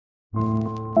The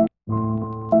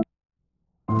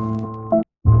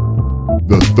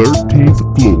 13th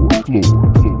floor.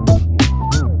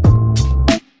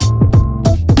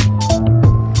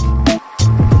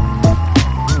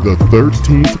 The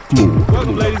 13th floor.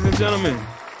 Welcome, ladies and gentlemen,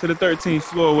 to the 13th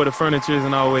floor where the furniture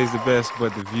isn't always the best,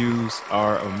 but the views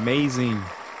are amazing.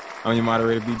 I'm your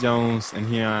moderator, B. Jones, and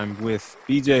here I'm with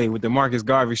BJ with the Marcus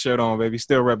Garvey shirt on, baby.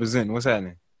 Still representing. What's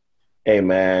happening? Hey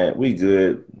man, we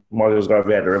good. Marcus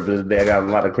Garvey had to represent today. I got a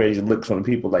lot of crazy looks from the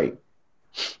people like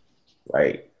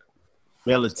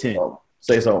Militant.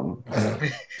 say something.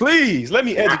 Please, let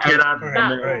me educate And I'm you. not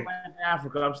going back to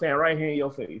Africa. I'm standing right here in your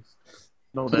face.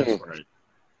 No, that's right.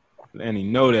 And he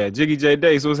know that. Jiggy J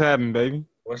Dace, what's happening, baby?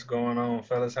 What's going on,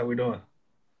 fellas? How we doing?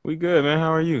 We good, man.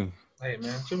 How are you? Hey,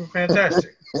 man, super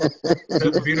fantastic.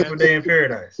 It's a beautiful day in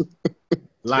paradise.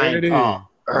 There it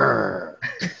Lion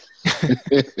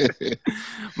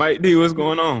Mike D, what's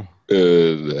going on?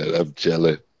 I'm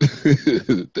chilling.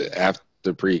 The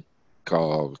after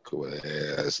pre-call,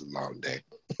 that's a long day.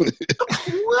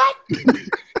 What?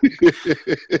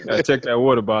 Gotta check that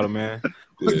water bottle, man.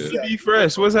 Yeah. Be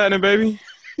fresh. What's happening, baby?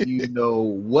 You know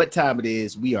what time it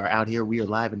is. We are out here. We are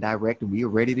live and direct, and we are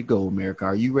ready to go, America.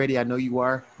 Are you ready? I know you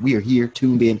are. We are here,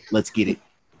 tuned in. Let's get it.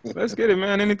 Let's get it,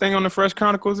 man. Anything on the Fresh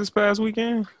Chronicles this past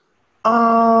weekend?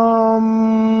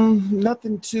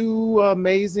 Nothing too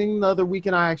amazing. The other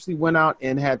weekend, I actually went out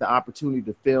and had the opportunity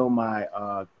to film my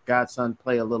godson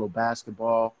play a little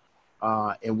basketball,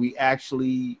 and we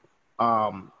actually,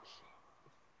 I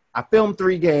filmed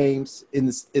 3 games. In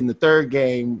the third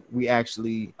game, we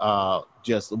actually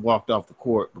just walked off the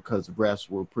court because the refs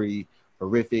were pretty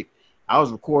horrific. I was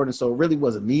recording, so it really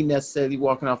wasn't me necessarily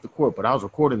walking off the court, but I was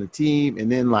recording the team, and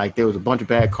then like there was a bunch of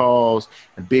bad calls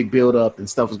and big buildup and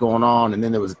stuff was going on, and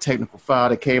then there was a technical foul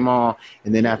that came on,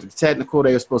 and then after the technical,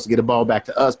 they were supposed to get the ball back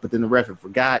to us, but then the referee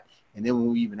forgot. And then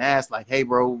when we even asked, like, hey,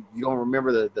 bro, you don't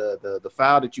remember the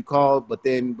foul that you called, but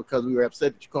then because we were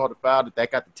upset that you called the foul,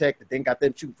 that got the tech, that then got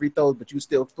them shooting free throws, but you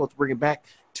still supposed to bring it back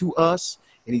to us.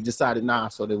 And he decided nah,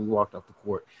 so then we walked off the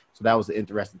court. So that was the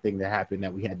interesting thing that happened,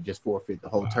 that we had to just forfeit the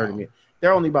whole tournament.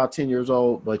 They're only about 10 years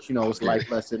old, but, you know, it's a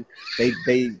life lesson. They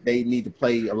need to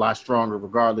play a lot stronger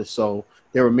regardless. So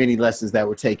there were many lessons that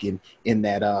were taken in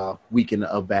that weekend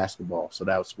of basketball. So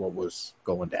that was what was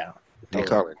going down. They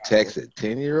call it Texas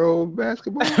 10-year-old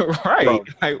basketball? Right.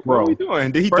 What are we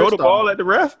doing? Did he throw the ball at the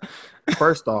ref?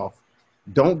 First off,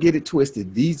 don't get it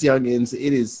twisted. These youngins,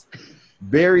 it is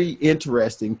very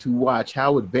interesting to watch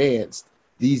how advanced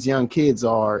these young kids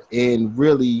are and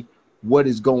really what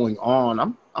is going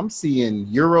on. I'm seeing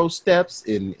Euro steps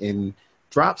and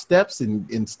drop steps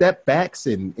and step backs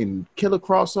and killer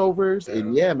crossovers.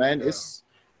 And yeah, man, it's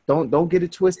don't get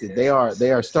it twisted. They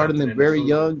are starting them very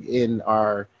young and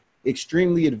are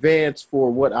extremely advanced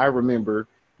for what I remember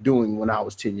doing when I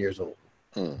was 10 years old.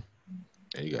 And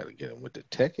you got to get them with the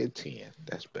tech at 10.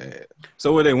 That's bad.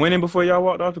 So were they winning before y'all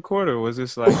walked off the court, or was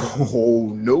this like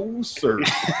Oh no, sir.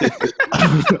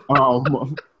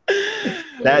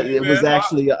 That it was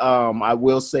actually I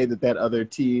will say that other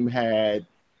team had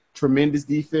tremendous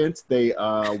defense. They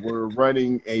were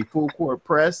running a full court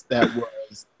press that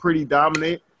was pretty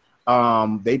dominant.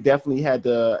 They definitely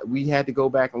we had to go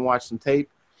back and watch some tape,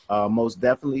 most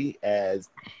definitely, as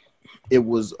it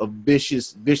was a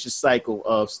vicious cycle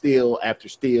of steal after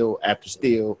steal after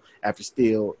steal after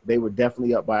steal. They were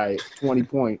definitely up by 20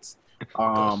 points.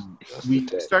 We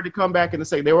started to come back in the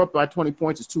second. They were up by 20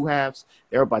 points. It's 2 halves.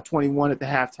 They were up by 21 at the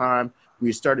halftime.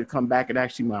 We started to come back, and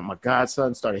actually my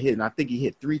godson started hitting. I think he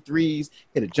hit 3 threes,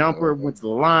 hit a jumper, went to the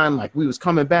line. Like, we was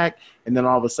coming back, and then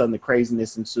all of a sudden the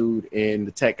craziness ensued, and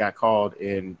the tech got called,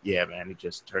 and yeah, man, it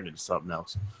just turned into something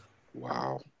else.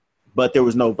 Wow. But there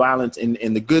was no violence. And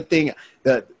the good thing,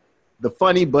 the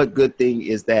funny but good thing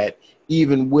is that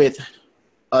even with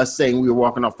us saying we were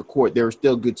walking off the court, there was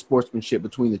still good sportsmanship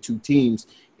between the two teams.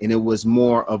 And it was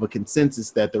more of a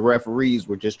consensus that the referees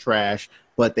were just trash,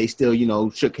 but they still, you know,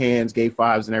 shook hands, gave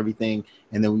fives and everything.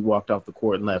 And then we walked off the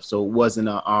court and left. So it wasn't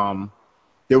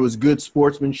there was good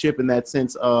sportsmanship in that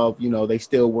sense of, you know, they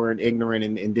still weren't ignorant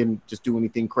and didn't just do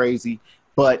anything crazy.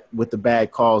 But with the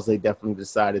bad calls, they definitely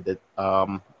decided that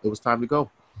it was time to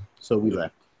go. So we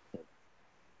left.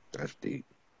 That's deep.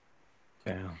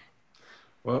 Damn.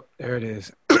 Well, there it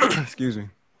is. Excuse me.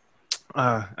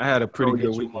 I had a pretty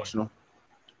good week. Emotional.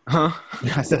 Huh?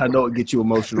 I said I know it gets you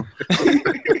emotional.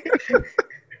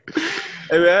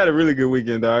 Hey, man, I had a really good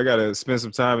weekend, though. I got to spend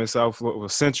some time in South Florida, well,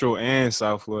 Central and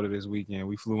South Florida this weekend.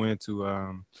 We flew into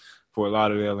Fort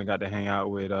Lauderdale and got to hang out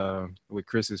with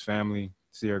Chris's family,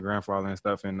 see her grandfather and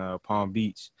stuff in Palm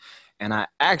Beach. And I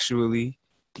actually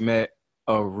met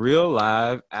a real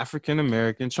live African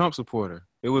American Trump supporter.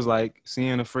 It was like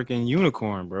seeing a freaking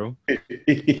unicorn, bro. Did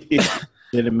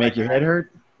it make your head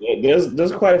hurt? Yeah,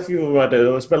 there's quite a few of them out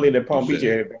there, especially in the Palm Beach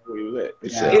area where he was at.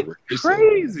 It's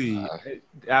crazy.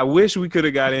 I wish we could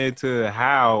have got into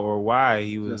how or why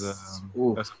he was a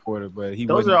supporter, but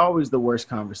those are always the worst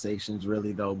conversations,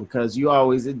 really, though, because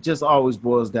it just always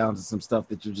boils down to some stuff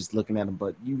that you're just looking at them,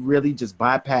 but you really just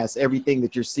bypass everything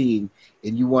that you're seeing,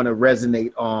 and you want to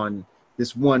resonate on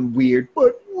this one weird,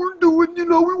 but we're doing, we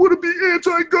want to be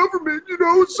anti-government,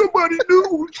 somebody new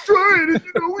who's trying it,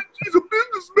 he's a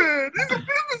businessman. He's a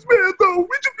businessman, though.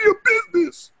 We should be a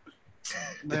business.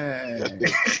 Man.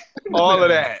 All of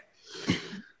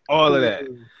that.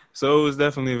 So it was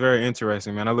definitely very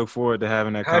interesting, man. I look forward to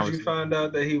having that conversation. How'd you find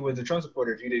out that he was a Trump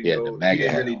supporter if you didn't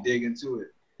really dig into it?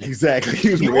 Exactly.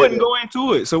 He wouldn't go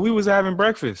into it. So we was having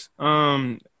breakfast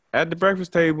at the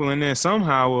breakfast table, and then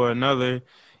somehow or another,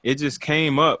 it just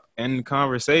came up in the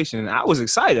conversation. And I was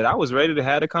excited. I was ready to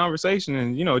have a conversation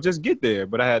and, just get there.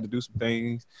 But I had to do some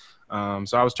things.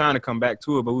 So I was trying to come back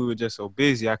to it, but we were just so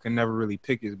busy. I could never really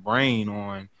pick his brain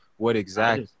on what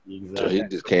exactly. So he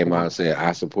just came out and said,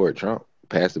 I support Trump.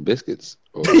 Pass the biscuits.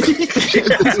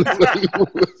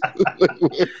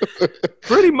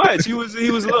 Pretty much. He was a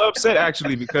little upset,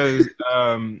 actually, because,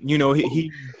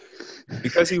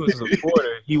 because he was a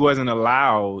supporter, he wasn't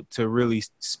allowed to really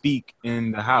speak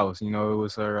in the house. It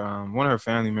was her one of her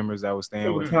family members that was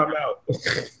staying with her.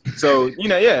 So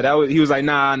he was like,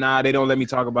 nah, they don't let me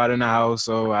talk about it in the house,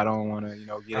 so I don't want to,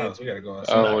 get into. We gotta go. I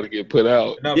don't want to get put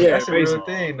out. No, but that's a real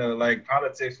thing, though. Like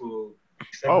politics will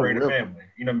separate a family.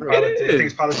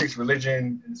 Politics,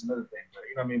 religion, and some other things.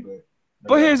 You know what I mean?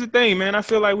 But here's the thing, man. I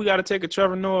feel like we got to take a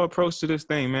Trevor Noah approach to this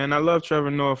thing, man. I love Trevor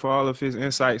Noah for all of his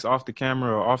insights off the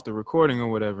camera or off the recording or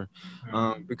whatever,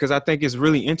 because I think it's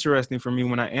really interesting for me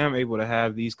when I am able to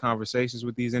have these conversations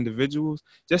with these individuals,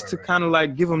 just to kind of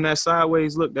like give them that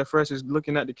sideways look that Fresh is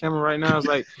looking at the camera right now. It's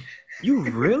like, you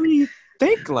really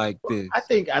think like this? I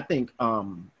think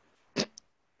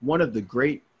one of the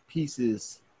great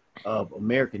pieces of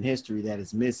American history that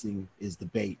is missing is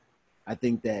debate. I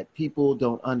think that people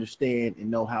don't understand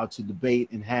and know how to debate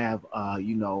and have,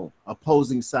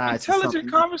 opposing sides.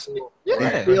 Intelligent conversation.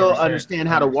 And still understand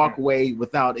how to walk away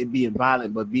without it being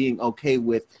violent, but being okay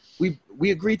with,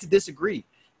 we agree to disagree.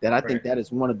 That I think that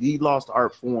is one of the lost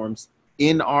art forms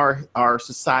in our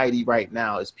society right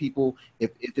now. Is people, if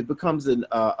it becomes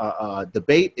a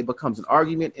debate, it becomes an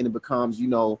argument, and it becomes,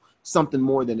 something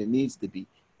more than it needs to be.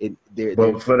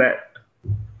 But for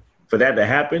that to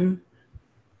happen,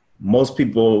 most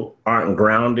people aren't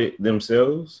grounded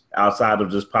themselves outside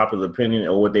of just popular opinion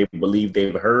or what they believe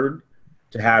they've heard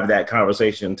to have that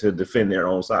conversation to defend their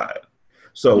own side.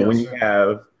 So when you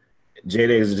have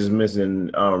J-Days just missing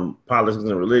politics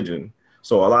and religion,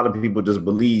 so a lot of people just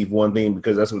believe one thing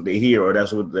because that's what they hear or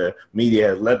that's what the media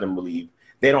has let them believe.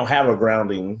 They don't have a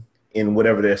grounding in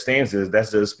whatever their stance is. That's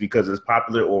just because it's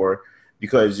popular or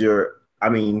because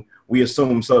we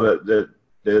assume so that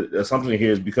the assumption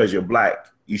here is because you're black,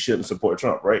 you shouldn't support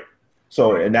Trump, right?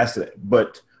 So, and that's it.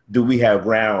 But do we have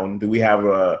ground? Do we have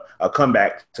a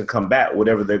comeback to combat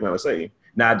whatever they're going to say?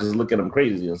 Not just look at them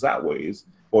crazy and sideways,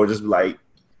 or just be like,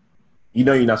 you're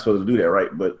not supposed to do that, right?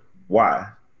 But why?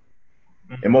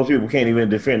 And most people can't even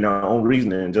defend their own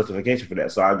reasoning and justification for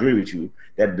that. So I agree with you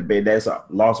that debate, that's a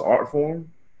lost art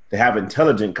form to have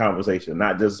intelligent conversation,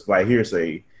 not just by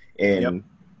hearsay and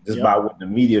by what the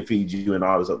media feeds you and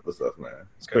all this other stuff, man.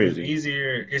 It's crazy.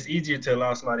 It's easier to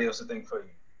allow somebody else to think for you.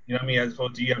 You know what I mean? As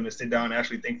opposed to you having to sit down and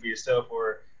actually think for yourself,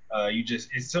 or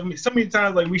it's so many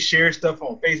times like we share stuff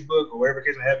on Facebook or whatever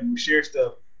case may have, we share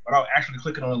stuff without actually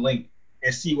clicking on a link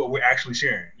and see what we're actually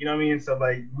sharing. You know what I mean? So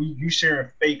like you sharing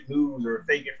fake news or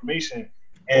fake information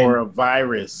or a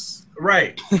virus.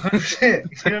 Right. You know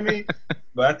what I mean?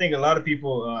 But I think a lot of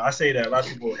people, I say that a lot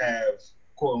of people have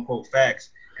quote unquote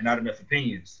facts and not enough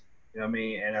opinions. You know what I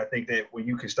mean? And I think that when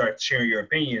you can start sharing your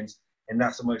opinions and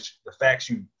not so much the facts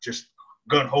you just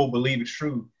gun-ho believe is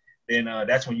true, then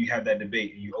that's when you have that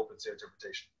debate and you open to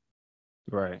interpretation.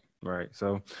 Right.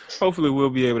 So hopefully we'll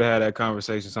be able to have that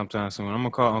conversation sometime soon. I'm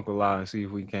gonna call Uncle La and see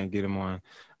if we can't get him on.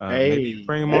 Maybe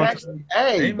bring him on. That'd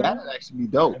actually be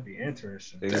dope. That'd be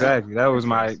interesting. Exactly. That was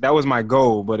my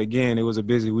goal. But again, it was a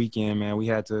busy weekend, man. We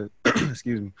had to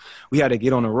we had to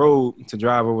get on the road to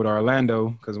drive over to Orlando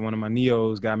because one of my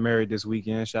Neos got married this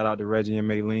weekend. Shout out to Reggie and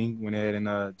Maylene. Went ahead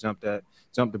and jumped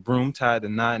the broom, tied the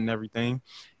knot and everything.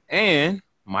 And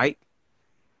Mike,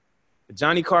 the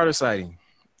Johnny Carter sighting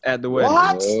at the wedding.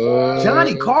 What?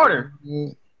 Johnny Carter?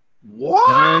 What?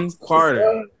 John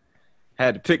Carter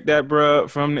Had to pick that bro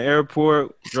up from the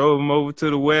airport, drove him over to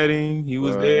the wedding. He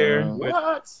was there,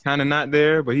 What? kind of not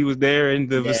there, but he was there in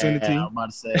the Yeah, vicinity. I'm about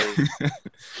to say.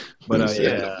 But He said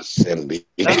in yeah. the vicinity.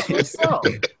 That's what's up.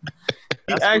 he That's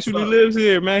what's actually up. lives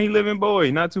here, man. He live in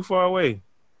Bowie, not too far away.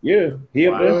 Yeah, he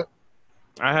up there. Wow.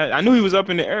 I knew he was up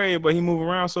in the area, but he move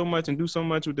around so much and do so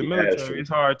much with the Yeah, that's military. true. It's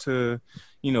hard to,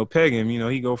 peg him.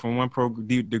 He go from one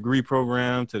degree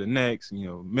program to the next.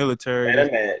 Military.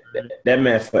 Man, that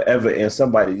man forever in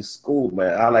somebody's school,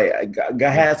 man. I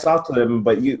got hats off to him,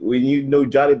 but when you know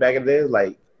Johnny back in there,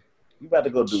 like you about to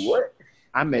go do what?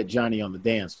 I met Johnny on the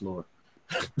dance floor.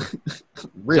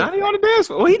 Johnny on the dance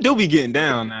floor. Well, he do be getting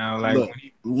down now. Like,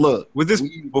 look. was this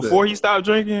before he stopped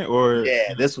drinking, or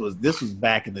Yeah, this was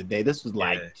back in the day. This was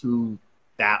like 2000.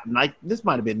 Like this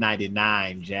might have been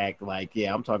 99, Jack. Like,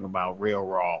 yeah, I'm talking about real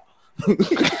raw.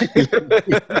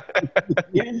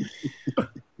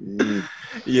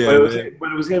 Yeah,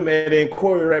 but it was him and then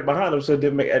Corey right behind him, so it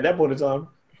didn't make at that point in time.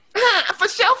 For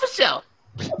sure.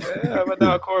 Yeah, my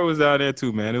dog Corey was out there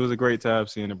too, man. It was a great time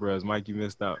seeing the bros. Mike, you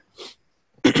missed out.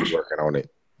 Working on it.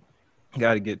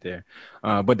 Got to get there.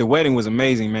 But the wedding was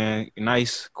amazing, man.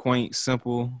 Nice, quaint,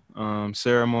 simple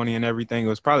ceremony and everything. It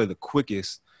was probably the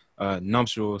quickest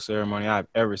nuptial ceremony I've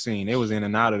ever seen. It was in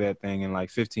and out of that thing in like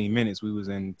 15 minutes. We was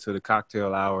into the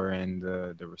cocktail hour and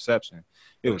the reception.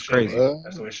 It was crazy.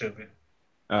 That's what it should be.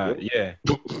 Yeah.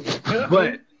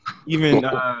 But even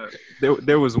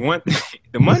there was one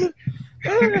the money.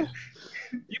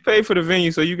 You pay for the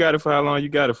venue, so you got it for how long you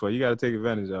got it for. You got to take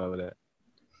advantage of all of that.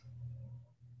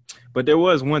 But there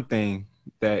was one thing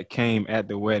that came at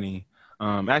the wedding.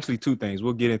 Actually, two things.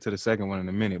 We'll get into the second one in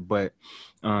a minute. But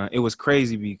it was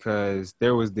crazy because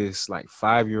there was this like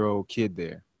 5-year-old kid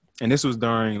there. And this was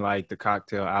during like the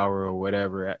cocktail hour or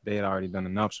whatever. They had already done the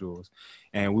nuptials.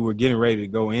 And we were getting ready to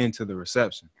go into the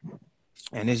reception.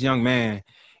 And this young man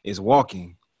is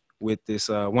walking with this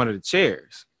one of the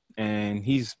chairs. And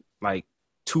he's like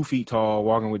 2 feet tall,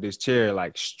 walking with this chair,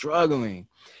 like struggling.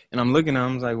 And I'm looking at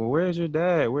him, I was like, well, where's your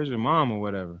dad? Where's your mom or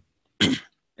whatever?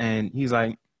 And he's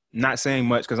like, not saying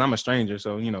much because I'm a stranger.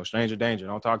 So, stranger danger.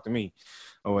 Don't talk to me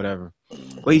or whatever.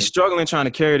 But he's struggling trying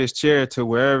to carry this chair to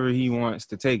wherever he wants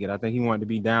to take it. I think he wanted to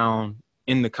be down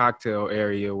in the cocktail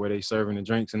area where they serving the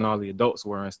drinks and all the adults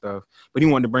were and stuff. But he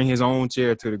wanted to bring his own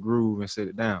chair to the groove and sit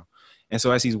it down. And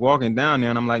so as he's walking down there,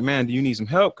 and I'm like, man, do you need some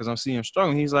help? Because I'm seeing him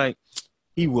struggling. He's like,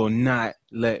 he will not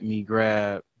let me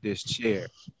grab this chair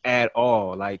at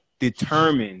all, like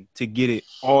determined to get it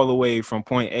all the way from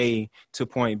point A to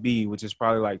point B, which is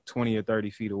probably like 20 or 30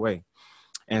 feet away.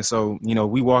 And so,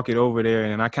 we walk it over there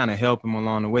and I kind of help him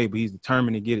along the way, but he's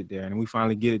determined to get it there. And we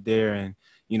finally get it there and,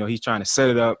 he's trying to set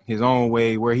it up his own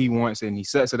way where he wants it. And he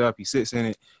sets it up, he sits in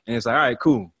it. And it's like, all right,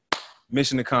 cool.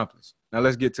 Mission accomplished. Now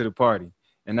let's get to the party.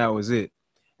 And that was it.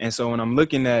 And so when I'm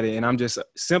looking at it and I'm just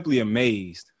simply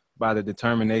amazed by the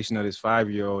determination of this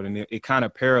 5-year-old. And it kind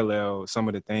of paralleled some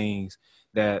of the things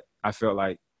that I felt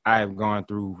like I have gone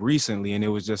through recently. And it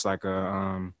was just like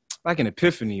an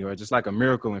epiphany or just like a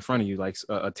miracle in front of you, like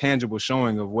a tangible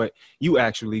showing of what you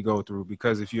actually go through.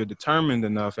 Because if you're determined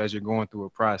enough as you're going through a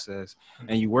process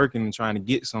and you're working and trying to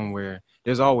get somewhere,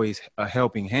 there's always a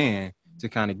helping hand to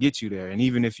kind of get you there. And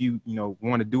even if you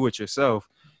want to do it yourself,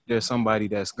 there's somebody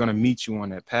that's going to meet you on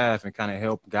that path and kind of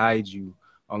help guide you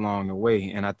along the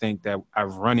way. And I think that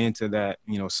I've run into that,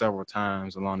 several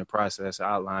times along the process. I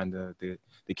outlined the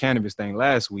cannabis thing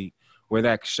last week where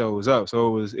that shows up.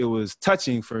 So it was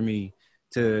touching for me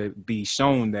to be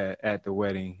shown that at the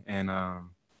wedding. And,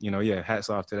 hats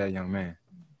off to that young man.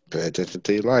 Pay attention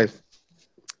to your life.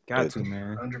 Got to,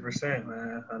 man. 100%,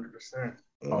 man. 100%.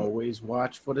 Always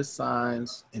watch for the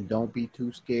signs and don't be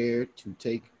too scared to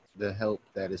take the help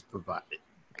that is provided.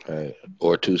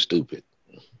 Or too stupid.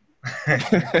 Right.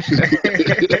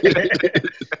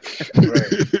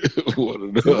 One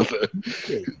or the other.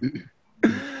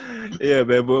 Yeah,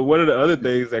 man. But one of the other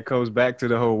things that comes back to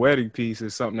the whole wedding piece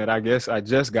is something that I guess I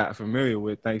just got familiar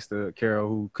with thanks to Carol,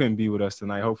 who couldn't be with us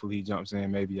tonight. Hopefully he jumps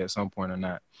in maybe at some point or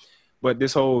not. But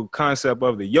this whole concept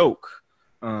of the yoke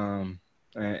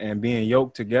and being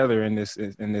yoked together in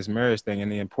this marriage thing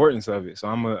and the importance of it. So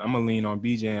I'm gonna lean on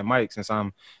BJ and Mike since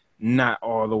I'm not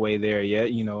all the way there yet,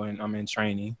 and I'm in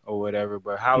training or whatever.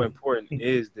 But how important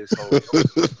is this whole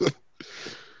yoke?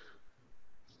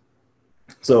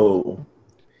 So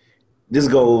this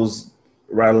goes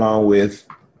right along with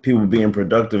people being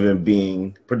productive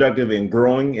and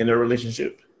growing in their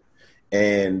relationship,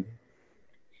 and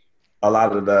a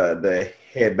lot of the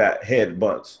head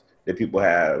butts that people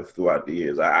have throughout the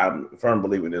years. I'm a firm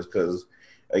believer in this because,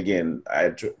 again, I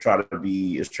try to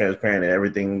be as transparent in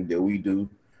everything that we do.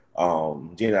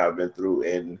 Gina and I have been through,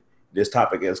 and this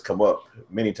topic has come up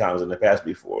many times in the past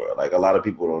before. Like a lot of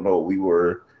people don't know, we've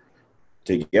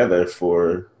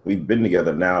been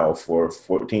together now for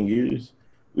 14 years.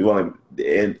 We've only,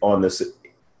 and on the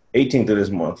 18th of this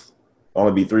month,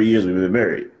 only be 3 years we've been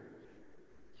married.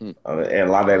 And a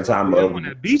lot of that time on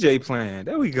that BJ plan.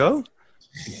 There we go.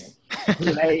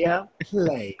 Player.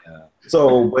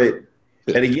 So, but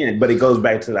it goes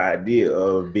back to the idea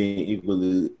of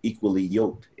being equally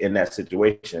yoked in that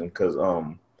situation. Because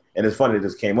and it's funny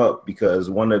this came up because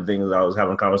one of the things I was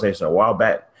having a conversation a while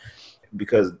back,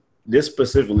 because this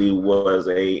specifically was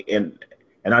and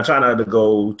I try not to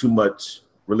go too much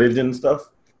religion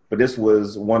stuff, but this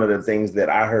was one of the things that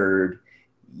I heard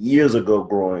years ago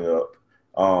growing up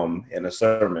in a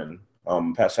sermon.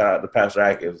 Shout out to Pastor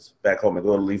Atkins back home at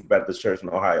Golden Leaf Baptist Church in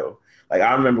Ohio. Like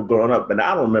I remember growing up, and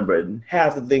I don't remember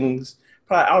half the things.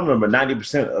 Probably I don't remember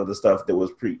 90% of the stuff that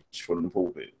was preached from the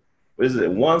pulpit. But this is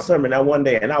one sermon that one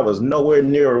day, and I was nowhere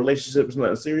near a relationship, it's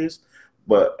nothing serious,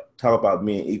 but talk about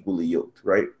being equally yoked,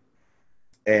 right?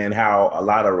 And how a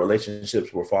lot of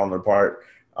relationships were falling apart,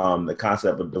 the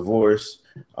concept of divorce,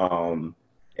 and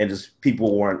just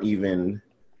people weren't even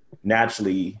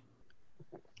naturally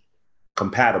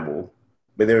compatible,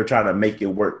 but they were trying to make it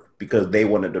work because they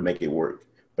wanted to make it work,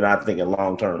 but not thinking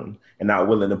long term and not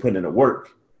willing to put in the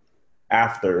work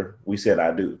after we said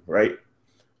I do, right?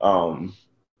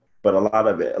 But a lot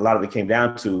of it came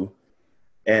down to,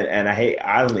 and I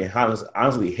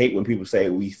honestly hate when people say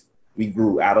we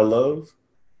grew out of love.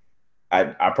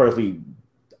 I personally,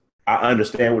 I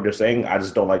understand what they're saying. I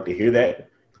just don't like to hear that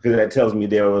because that tells me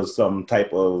there was some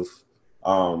type of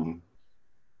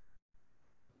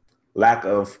lack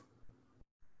of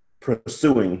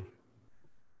pursuing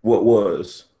what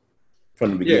was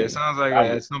from the beginning. Yeah, it sounds like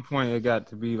at some point it got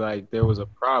to be like there was a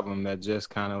problem that just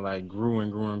kind of like grew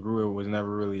and grew and grew. It was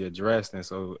never really addressed, and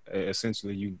so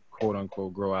essentially you quote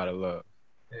unquote grow out of love.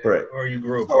 Correct. Or you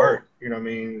grow apart. You know what I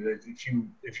mean?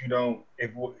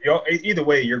 Either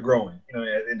way, you're growing. You know,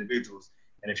 as individuals,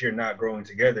 and if you're not growing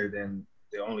together, then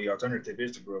the only alternative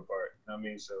is to grow apart. You know what I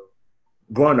mean? So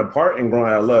growing apart and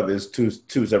growing out of love is two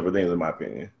separate things in my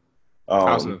opinion.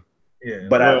 Awesome. Yeah,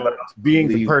 but being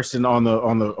the person on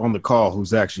the call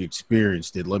who's actually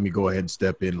experienced it, let me go ahead and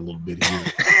step in a little bit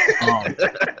here.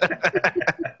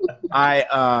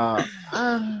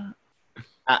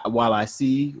 While I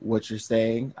see what you're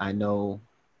saying, I know.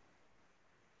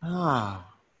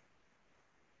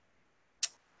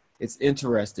 It's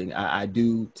interesting. I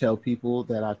do tell people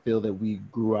that I feel that we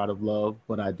grew out of love,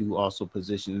 but I do also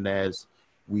position it as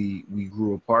we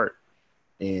grew apart,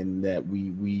 and that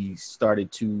we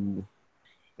started to.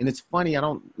 And it's funny. I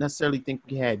don't necessarily think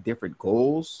we had different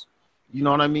goals. You know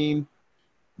what I mean?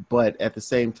 But at the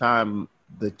same time,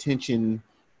 the tension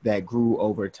that grew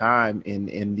over time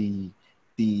and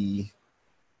the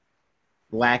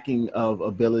lacking of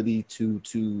ability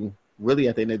to really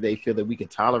at the end of the day feel that we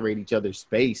could tolerate each other's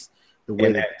space the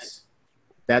way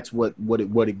that's what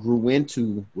it grew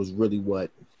into was really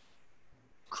what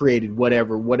created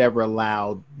whatever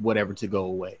allowed whatever to go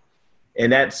away.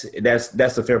 And that's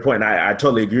a fair point. I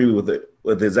totally agree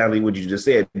with exactly what you just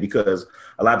said, because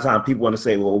a lot of times people want to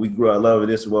say, well, we grew out of love of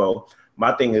this. Well,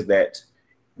 my thing is that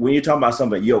when you're talking about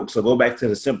something yoke, so go back to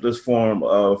the simplest form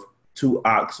of two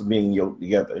ox being yoked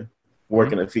together,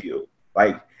 working the field.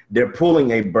 Like they're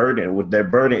pulling a burden. With their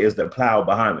burden is the plow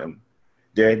behind them.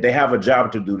 They have a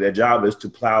job to do. Their job is to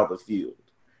plow the field.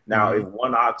 Now, if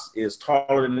one ox is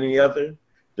taller than the other,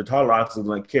 the taller ox is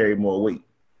going to carry more weight.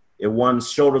 If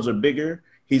one's shoulders are bigger,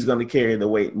 he's going to carry the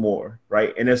weight more,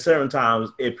 right? And there's certain times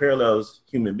it parallels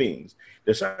human beings.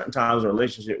 There's certain times in a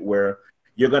relationship where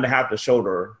you're going to have to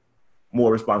shoulder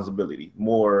more responsibility,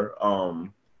 more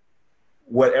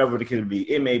whatever it could be.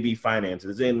 It may be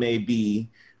finances. It may be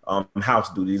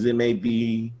house duties. It may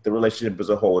be the relationship as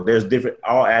a whole. There's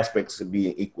all aspects of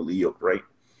being equally yoked, right?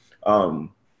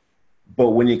 But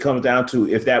when it comes down to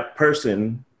if that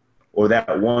person or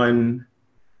that one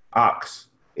ox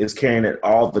is carrying it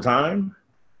all the time,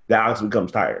 the ox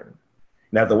becomes tired.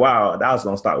 And after a while, the ox is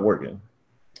going to stop working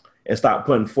and stop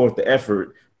putting forth the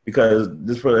effort because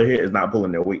this person here is not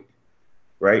pulling their weight,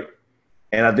 right?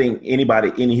 And I think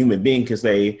any human being can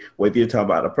say, whether you're talking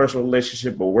about a personal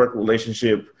relationship, a work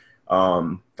relationship,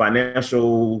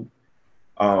 financial,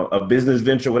 a business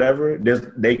venture, whatever,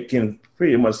 they can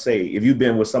pretty much say, if you've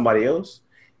been with somebody else,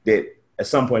 that at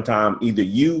some point in time, either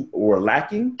you were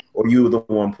lacking or you were the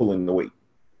one pulling the weight.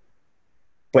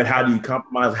 But how do you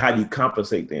compromise? How do you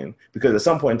compensate then? Because at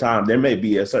some point in time, there may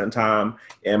be a certain time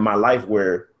in my life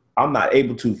where I'm not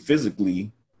able to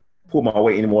physically pull my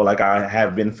weight anymore like I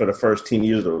have been for the first 10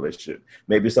 years of the relationship.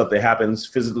 Maybe something happens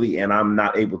physically and I'm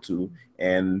not able to,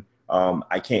 and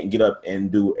I can't get up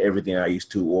and do everything I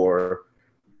used to, or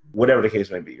whatever the case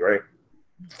may be, right?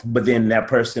 But then that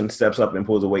person steps up and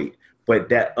pulls the weight. But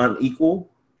that unequal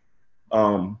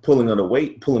pulling of the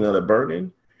weight, pulling of the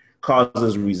burden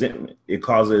causes resentment. It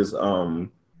causes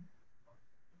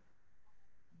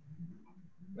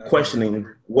questioning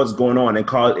what's going on,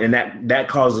 and that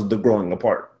causes the growing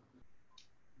apart.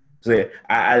 So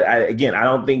again, I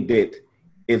don't think that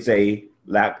it's a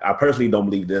lack. I personally don't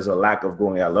believe there's a lack of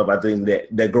growing out love. I think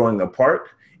that growing apart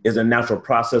is a natural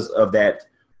process of that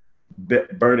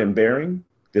burden bearing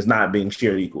that's not being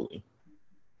shared equally,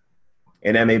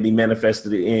 and that may be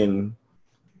manifested in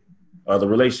other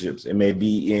relationships. It may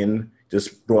be in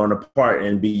just growing apart,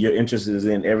 and be your interest is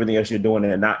in everything else you're doing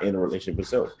and not in the relationship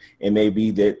itself. It may be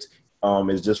that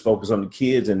it's just focused on the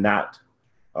kids and not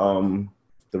the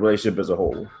relationship as a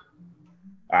whole.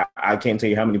 I can't tell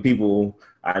you how many people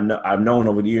I've known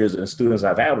over the years and students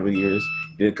I've had over the years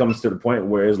that it comes to the point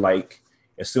where it's like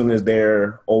as soon as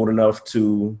they're old enough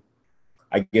to,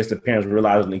 I guess the parents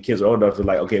realize when the kids are old enough to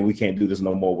like, okay, we can't do this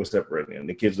no more. We're separating. And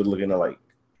the kids are looking at like,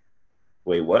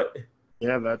 wait, what?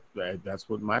 Yeah, that's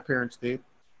what my parents did.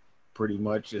 Pretty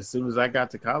much as soon as I got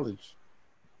to college.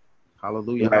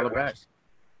 Hallelujah, Right. holla back.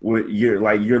 You're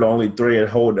the only thread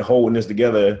holding this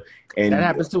together, and That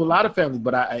happens to a lot of families.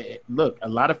 But I look, a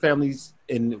lot of families,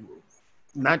 and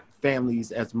not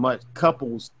families as much,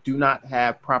 couples do not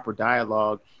have proper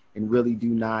dialogue and really do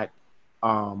not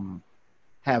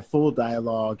have full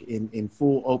dialogue in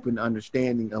full open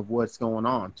understanding of what's going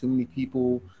on. Too many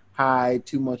people hide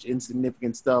too much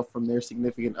insignificant stuff from their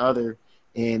significant other,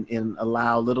 and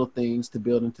allow little things to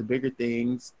build into bigger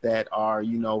things that are,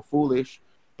 foolish.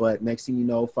 But next thing you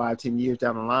know, 5-10 years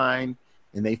down the line,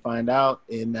 and they find out,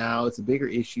 and now it's a bigger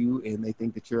issue, and they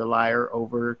think that you're a liar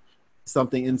over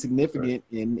something insignificant,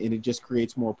 and it just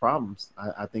creates more problems.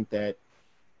 I think that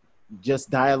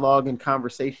just dialogue and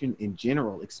conversation in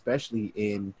general, especially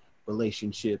in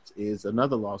relationships, is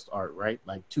another lost art, right?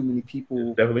 Like too many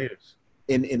people, it definitely is.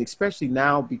 and especially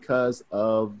now because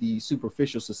of the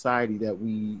superficial society that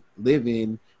we live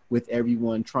in, with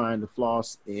everyone trying to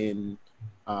floss and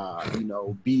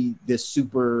be this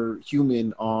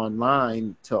superhuman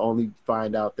online, to only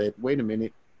find out that, wait a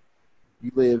minute,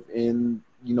 you live in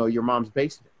your mom's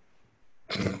basement,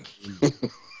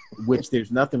 which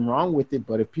there's nothing wrong with it.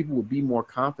 But if people would be more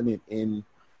confident in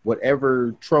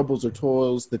whatever troubles or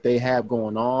toils that they have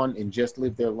going on, and just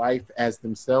live their life as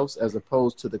themselves, as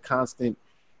opposed to the constant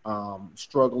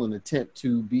struggle and attempt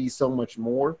to be so much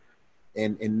more,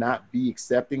 and not be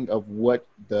accepting of what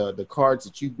the cards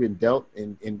that you've been dealt,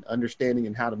 and understanding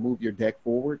and how to move your deck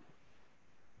forward.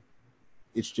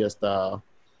 It's just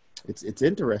it's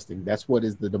interesting. That's what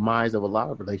is the demise of a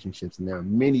lot of relationships, and there are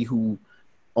many who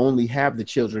only have the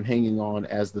children hanging on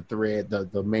as the thread,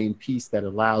 the main piece that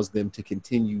allows them to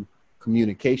continue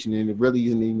communication. And it really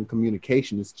isn't even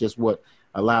communication. It's just what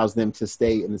allows them to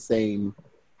stay in the same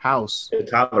house. They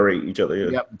tolerate each other.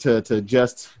 Yeah. Yep. To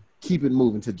just keep it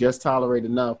moving, to just tolerate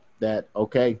enough that,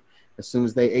 okay, as soon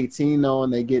as they 18 though,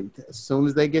 and as soon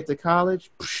as they get to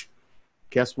college,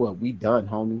 guess what? We done,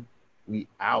 homie. We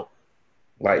out.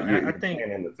 Like I think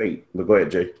in the fate. But go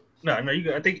ahead, Jay. No, you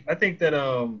got. I think that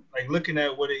like looking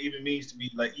at what it even means to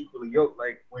be like equally yoked.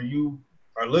 Like when you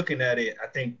are looking at it, I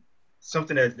think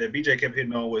something that BJ kept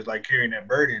hitting on was like carrying that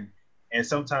burden. And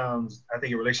sometimes I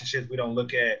think in relationships we don't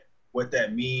look at what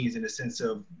that means in the sense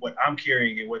of what I'm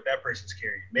carrying and what that person's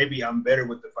carrying. Maybe I'm better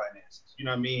with the finances, you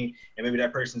know what I mean? And maybe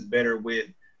that person's better with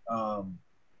I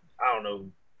don't know,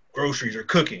 groceries or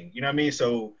cooking, you know what I mean?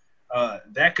 So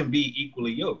that can be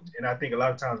equally yoked. And I think a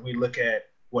lot of times we look at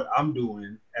what I'm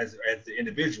doing as the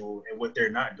individual and what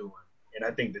they're not doing. And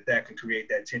I think that can create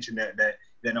that tension that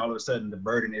then all of a sudden the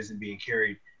burden isn't being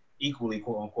carried equally,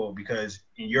 quote unquote, because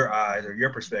in your eyes or your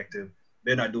perspective,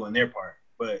 they're not doing their part.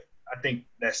 But I think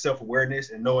that self-awareness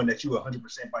and knowing that you 100%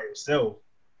 by yourself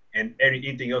and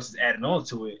anything else is adding on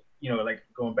to it, like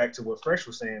going back to what Fresh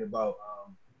was saying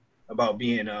about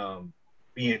being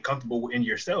comfortable in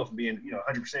yourself, being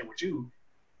 100% with you.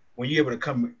 When you're able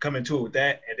to come into it with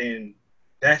that, and then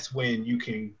that's when you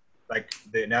can, like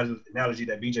the analogy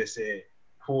that BJ said,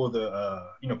 plow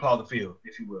the field,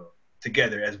 if you will,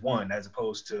 together as one, as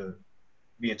opposed to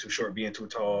being too short, being too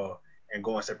tall, and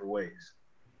going separate ways.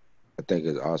 I think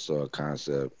it's also a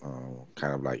concept,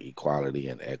 kind of like equality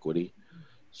and equity.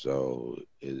 So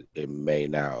it may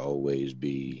not always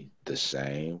be the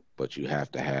same, but you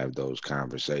have to have those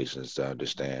conversations to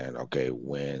understand, okay,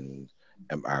 when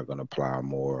am I going to plow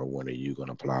more? When are you going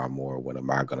to plow more? When am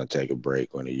I going to take a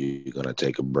break? When are you going to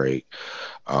take a break?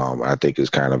 I think it's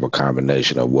kind of a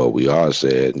combination of what we all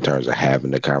said in terms of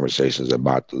having the conversations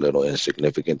about the little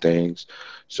insignificant things,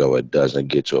 so it doesn't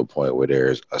get to a point where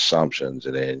there's assumptions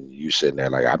and then you sitting there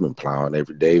like, I've been plowing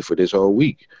every day for this whole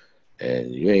week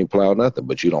and you ain't plowed nothing,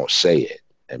 but you don't say it.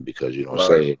 And because you don't Right.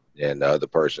 say it, then the other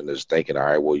person is thinking, all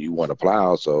right, well, you want to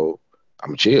plow, so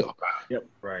I'm chill. Yep.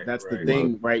 Right. That's the right.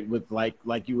 thing, right? With like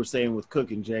you were saying with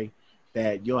cooking, Jay,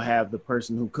 that you'll have the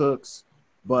person who cooks,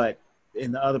 but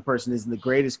and the other person isn't the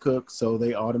greatest cook, so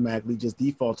they automatically just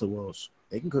default to, well,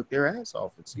 they can cook their ass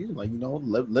off. It's you, like,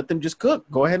 let them just cook.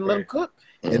 Go ahead and let them Right. cook,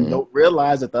 Mhm. and don't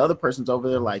realize that the other person's over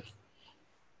there like,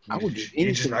 I would do You just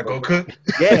anything. not for gonna her. cook.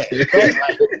 Yeah,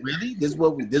 like really, this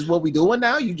is what we doing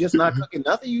now. You just not cooking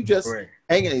nothing. You just Right.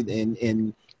 hanging,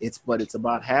 and it's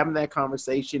about having that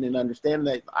conversation and understanding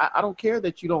that I don't care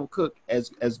that you don't cook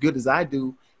as good as I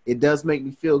do. It does make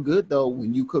me feel good though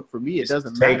when you cook for me. It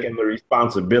doesn't matter. Taking the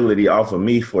responsibility off of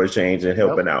me for a change and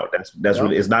helping out. That's Yep.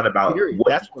 what it's not about. Period. What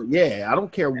That's what. Yeah, I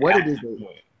don't care what it is.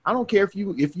 I don't care if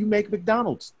you make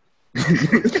McDonald's.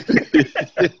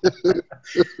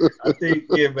 I think,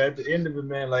 yeah, but at the end of it,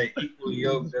 man, like equal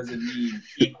yoke doesn't mean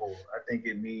equal. I think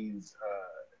it means,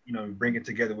 bringing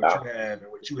together what you have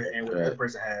and what the other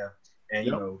person have,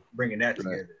 and bringing that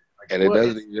together. Like, And it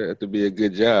doesn't even have to be a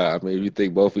good job. I mean, if you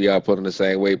think both of y'all put in the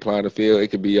same way, plowing the field, it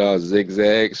could be all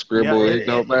zigzag, scribble. It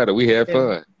don't matter. We have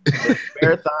fun.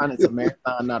 It's a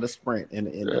marathon, not a sprint. And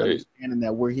Right. understanding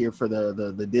that we're here for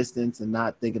the distance and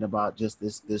not thinking about just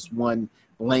this one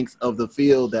length of the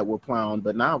field that we're plowing.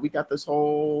 But now we got this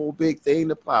whole big thing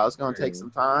to plow. It's going to take some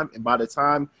time. And by the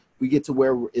time we get to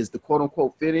where is the quote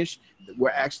unquote finish, we're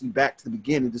actually back to the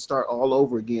beginning to start all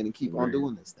over again and keep on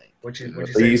doing this thing. what you So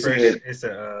say you first?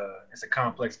 said- It's a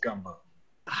complex gumbo.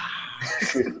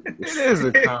 It is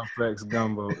a complex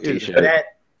gumbo. T-shirt.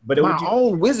 But My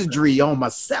own wizardry on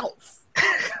myself.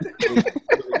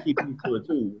 keep you to it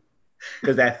too.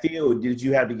 Because that field that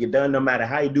you have to get done, no matter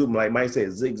how you do them, like Mike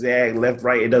said, zigzag, left,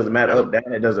 right, it doesn't matter, up,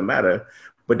 down, it doesn't matter.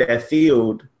 But that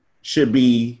field should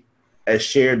be a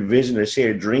shared vision, a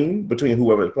shared dream between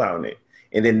whoever's plowing it.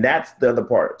 And then that's the other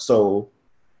part. So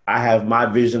I have my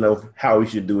vision of how we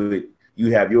should do it.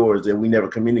 You have yours, and we never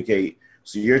communicate.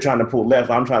 So you're trying to pull left,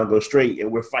 I'm trying to go straight,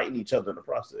 and we're fighting each other in the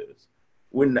process.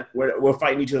 We're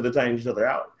fighting each other, tying each other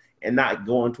out, and not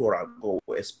going toward our goal,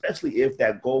 especially if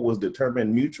that goal was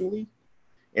determined mutually.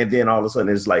 And then all of a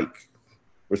sudden it's like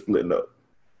we're splitting up.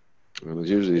 Well, it's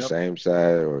usually the same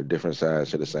side or different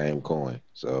sides to the same coin.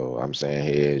 So I'm saying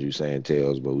heads, you saying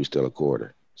tails, but we still a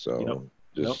quarter. So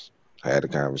just had a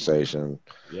conversation,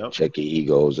 check your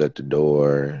egos at the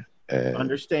door. And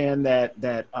understand that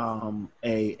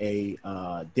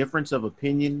a difference of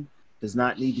opinion does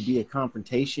not need to be a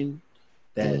confrontation.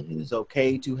 That it is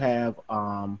okay to have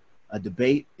a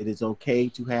debate. It is okay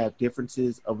to have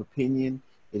differences of opinion.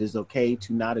 It is okay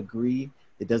to not agree.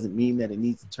 It doesn't mean that it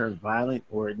needs to turn violent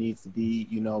or it needs to be,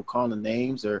 calling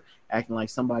names or acting like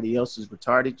somebody else is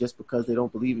retarded just because they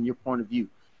don't believe in your point of view.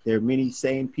 There are many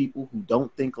sane people who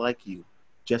don't think like you.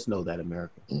 Just know that,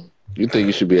 America. You think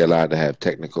you should be allowed to have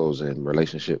technicals in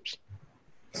relationships?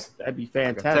 That'd be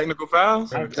fantastic. Like technical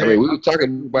fouls? I mean, we were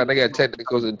talking about they got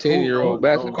technicals in 10-year-old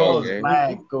basketball games.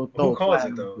 Who calls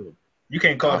it though? You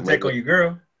can't call it tech on your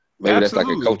girl. Maybe that's like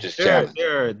a coach's challenge.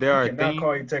 There are You cannot things.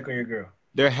 call you tech on your girl.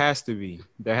 There has to be,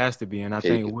 and I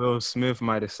think Will Smith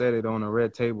might have said it on a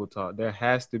Red Table Talk. There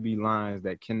has to be lines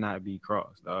that cannot be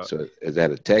crossed. So is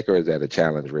that a tech or is that a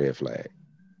challenge red flag?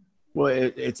 Well,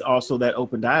 it's also that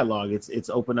open dialogue. It's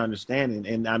open understanding,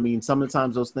 and I mean,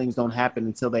 sometimes those things don't happen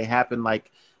until they happen. Like,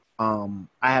 I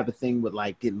have a thing with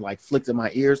like getting like flicked in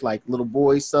my ears, like little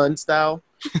boy son style.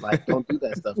 Like, don't do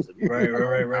that stuff to me. Right.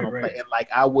 And like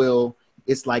I will,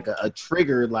 it's like a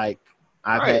trigger. Like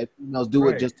I've had females do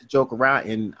it just to joke around,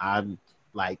 and I'm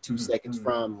like 2 seconds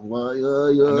from. I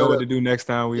know what to do next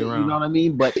time we around. You know what I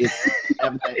mean? But it's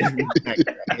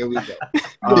here we go.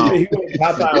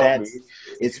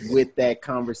 It's with that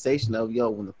conversation of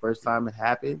when the first time it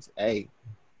happens, hey,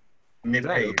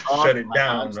 shut it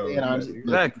down.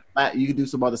 You can do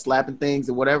some other slapping things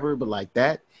or whatever, but like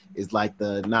that is like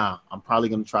I'm probably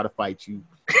gonna try to fight you.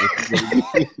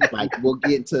 Like we'll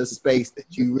get into a space that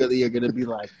you really are gonna be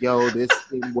like, yo, this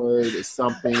word is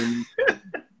something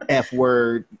F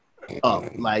word up.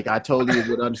 Like I totally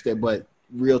would understand, but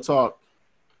real talk,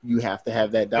 you have to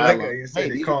have that dialogue. Hey,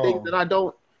 these are things that I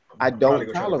don't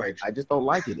tolerate. I just don't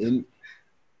like it. And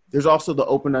there's also the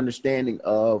open understanding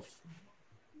of,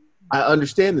 I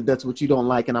understand that that's what you don't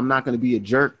like, and I'm not going to be a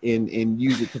jerk and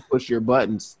use it to push your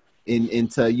buttons.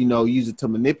 and to, use it to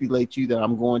manipulate you, that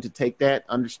I'm going to take that,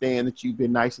 understand that you've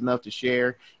been nice enough to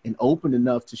share and open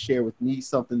enough to share with me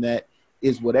something that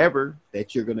is whatever,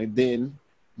 that you're going to then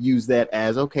use that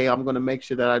as, okay, I'm going to make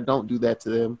sure that I don't do that to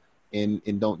them,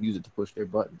 and don't use it to push their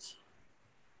buttons.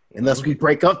 Unless we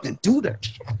break up, then do that.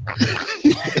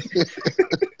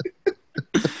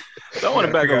 So I want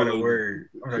to back up a little word.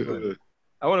 Okay,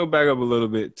 I want to back up a little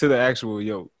bit to the actual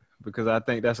yoke, because I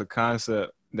think that's a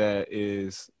concept that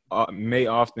is may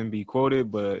often be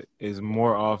quoted, but is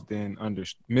more often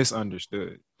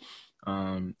misunderstood.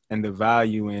 And the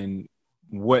value in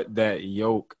what that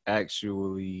yoke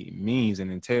actually means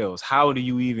and entails. How do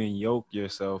you even yoke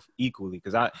yourself equally?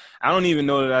 Because I don't even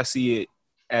know that I see it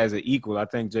as an equal. I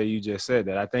think, Jay, you just said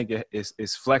that. I think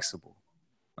it's flexible.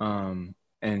 And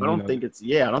I don't think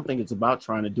it's about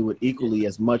trying to do it equally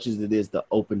as much as it is the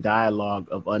open dialogue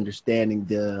of understanding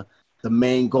the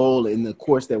main goal in the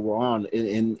course that we're on,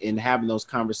 in having those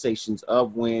conversations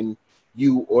of when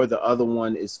you or the other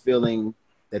one is feeling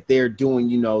that they're doing,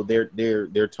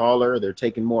 they're taller, they're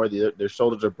taking more, their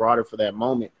shoulders are broader for that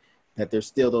moment, that there's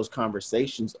still those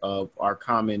conversations of our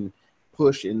common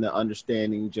push in the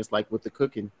understanding, just like with the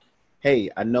cooking. Hey,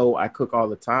 I know I cook all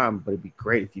the time, but it'd be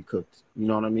great if you cooked. You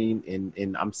know what I mean?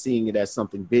 And I'm seeing it as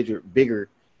something bigger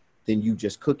than you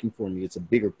just cooking for me. It's a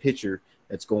bigger picture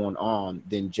that's going on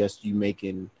than just you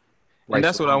making. And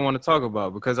that's what I want to talk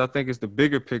about, because I think it's the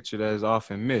bigger picture that is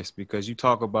often missed, because you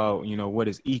talk about, what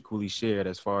is equally shared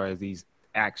as far as these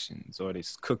actions or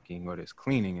this cooking or this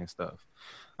cleaning and stuff.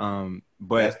 But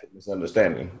that's the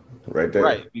misunderstanding right there.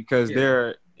 Right, because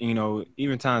there,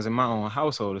 even times in my own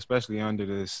household, especially under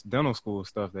this dental school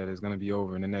stuff that is going to be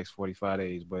over in the next 45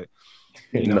 days. But,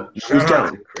 who's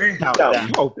counting? The count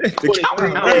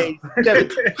days,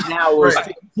 17 hours,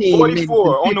 15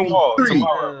 44 on the wall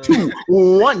tomorrow.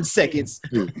 1 seconds.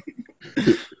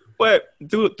 But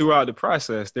throughout the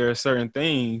process, there are certain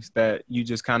things that you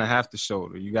just kind of have to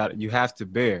shoulder. You have to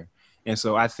bear. And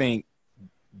so I think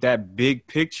that big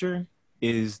picture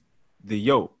is the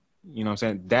yoke. You know what I'm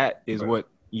saying? That is what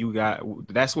you got.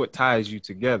 That's what ties you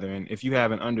together. And if you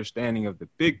have an understanding of the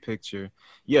big picture,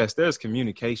 yes, there's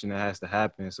communication that has to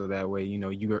happen. So that way,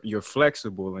 you're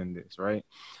flexible in this, right?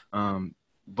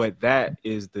 But that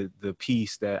is the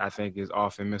piece that I think is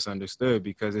often misunderstood,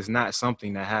 because it's not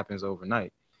something that happens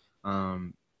overnight.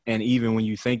 And even when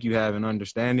you think you have an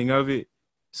understanding of it,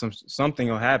 something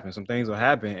will happen, some things will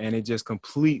happen, and it just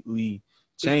completely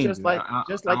changes. Just like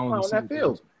plowing that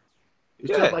field. It's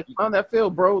just like on that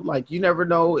field, bro. Like, you never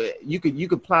know. You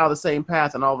could plow the same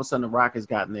path, and all of a sudden the rock has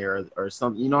gotten there, or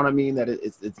something. You know what I mean? That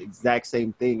it's the exact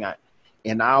same thing. I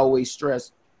always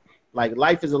stress, like,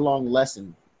 life is a long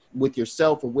lesson with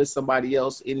yourself or with somebody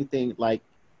else. Anything, like,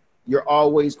 you're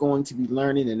always going to be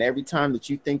learning, and every time that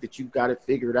you think that you've got it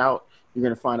figured out, you're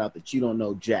gonna find out that you don't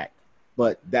know jack.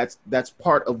 But that's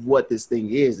part of what this thing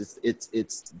is. It's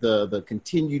the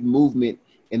continued movement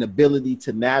and ability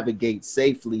to navigate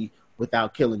safely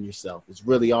without killing yourself. It's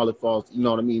really all it falls,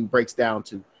 breaks down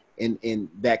to. And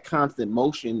that constant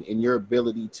motion and your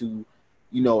ability to,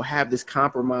 have this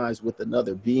compromise with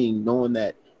another being, knowing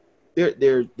that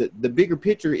the bigger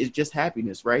picture is just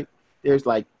happiness, right? There's,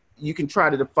 like, you can try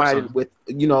to define it with,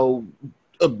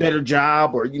 a better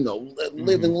job or,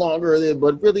 living longer,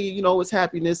 but really, it's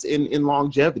happiness in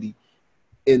longevity,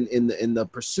 in the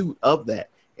pursuit of that,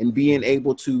 and being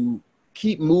able to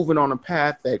keep moving on a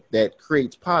path that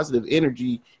creates positive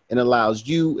energy and allows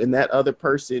you and that other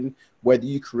person, whether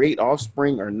you create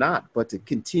offspring or not, but to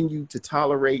continue to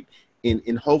tolerate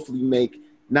and hopefully make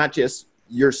not just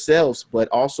yourselves, but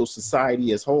also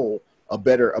society as whole a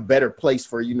better place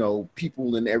for,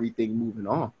 people and everything moving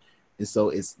on. And so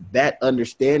it's that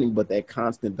understanding, but that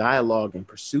constant dialogue and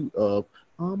pursuit of,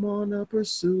 I'm on a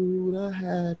pursuit of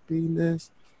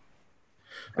happiness.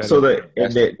 So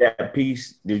that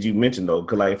piece that you mentioned, though,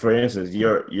 because, like, for instance,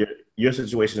 your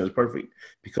situation is perfect,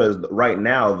 because right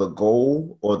now the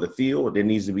goal or the field that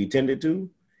needs to be tended to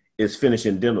is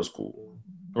finishing dental school,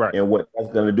 right? And what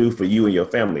that's going to do for you and your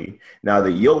family. Now,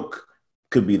 the yoke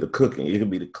could be the cooking, it could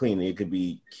be the cleaning, it could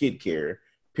be kid care,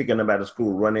 picking them out of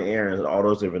school, running errands, and all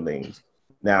those different things.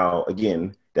 Now,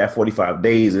 again, that 45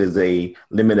 days is a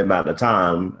limited amount of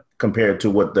time compared to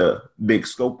what the big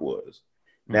scope was.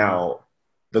 Mm-hmm. Now,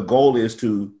 the goal is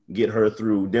to get her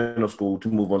through dental school to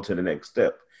move on to the next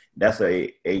step. That's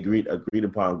a agreed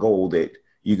upon goal that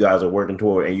you guys are working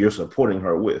toward and you're supporting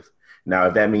her with. Now,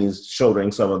 if that means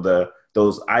shouldering some of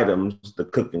those items, the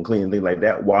cook and clean, things like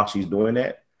that, while she's doing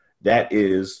that, that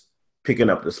is picking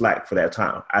up the slack for that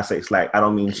time. I say slack. I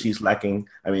don't mean she's slacking.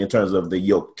 I mean, in terms of the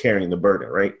yoke carrying the burden,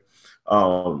 right?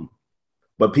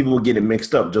 But But people get it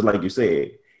mixed up, just like you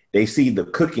said. They see the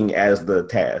cooking as the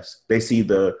task. They see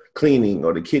the cleaning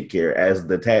or the kid care as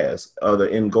the task or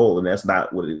the end goal, and that's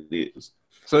not what it is.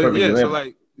 So Perfect yeah,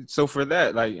 example. so for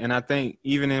that, like, and I think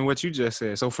even in what you just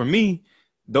said, so for me,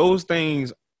 those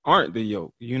things aren't the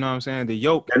yoke. You know what I'm saying? The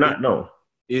yoke They're not, no.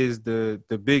 is the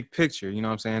big picture. You know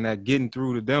what I'm saying? That getting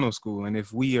through the dental school, and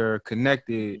if we are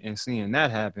connected and seeing that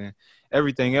happen,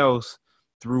 everything else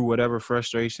through whatever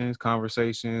frustrations,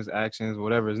 conversations, actions,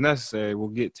 whatever is necessary, will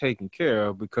get taken care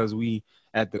of because we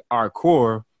at our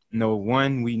core know,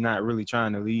 one, we not really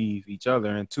trying to leave each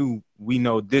other, and two, we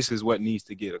know this is what needs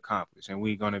to get accomplished, and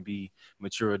we're going to be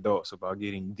mature adults about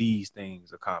getting these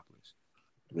things accomplished.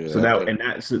 So Yeah, I that think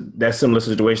and that similar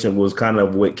situation was kind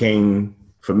of what came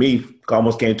for me,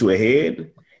 almost came to a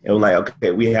head. And was like,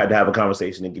 okay, we had to have a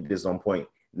conversation and get this on point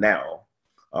now.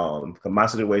 'Cause my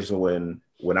situation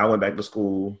when I went back to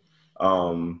school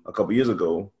a couple years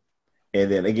ago,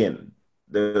 and then again,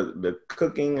 the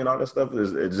cooking and all that stuff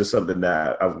is just something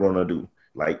that I've grown to do.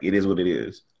 Like it is what it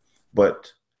is.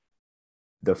 But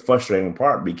the frustrating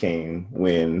part became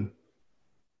when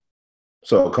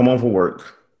so come home from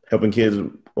work, helping kids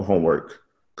with homework,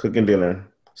 cooking dinner,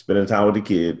 spending time with the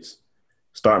kids,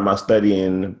 starting my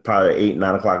studying probably 8,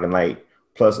 9 o'clock at night,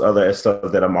 plus other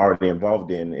stuff that I'm already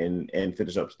involved in and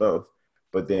finish up stuff.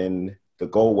 But then the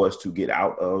goal was to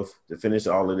finish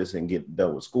all of this and get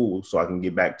done with school so I can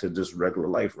get back to just regular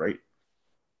life, right?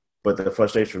 But the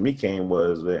frustration for me came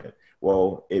was that,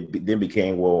 well, then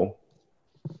became, well,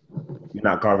 you're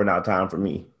not carving out time for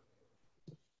me.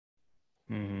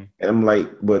 Mm-hmm. And I'm like,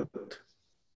 but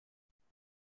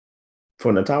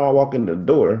from the time I walk in the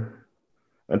door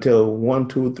until 1,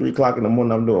 2, 3 o'clock in the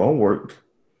morning, I'm doing homework.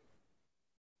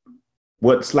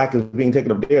 What slack is being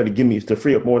taken up there to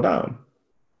free up more time?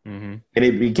 Mm-hmm. And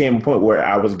it became a point where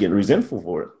I was getting resentful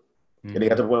for it. Mm-hmm. And it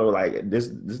got to the point where like this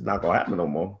is not gonna happen no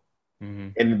more. Mm-hmm.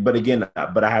 And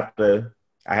but I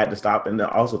had to stop and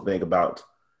also think about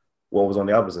what was on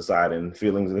the opposite side and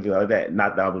feelings and things like that.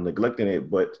 Not that I was neglecting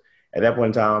it, but at that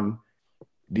point in time,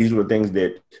 these were things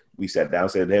that we sat down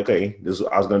and said, okay,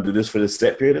 I was going to do this for this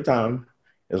set period of time.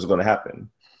 It was going to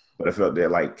happen. But I felt that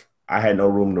like I had no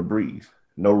room to breathe,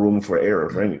 no room for error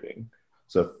for anything.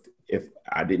 So if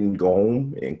I didn't go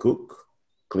home and cook,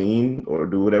 clean, or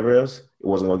do whatever else, it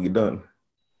wasn't going to get done.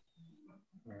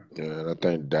 Yeah, and I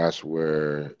think that's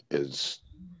where it's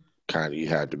kind of you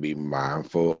have to be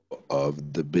mindful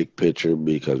of the big picture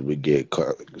because we get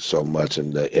so much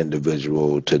in the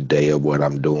individual today of what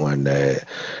I'm doing that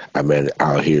I've been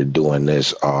out here doing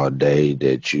this all day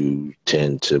that you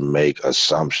tend to make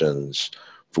assumptions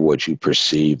for what you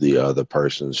perceive the other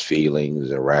person's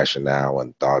feelings and rationale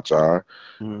and thoughts are.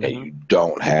 And you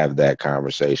don't have that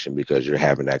conversation because you're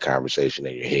having that conversation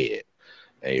in your head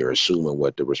and you're assuming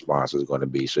what the response is going to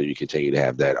be. So you continue to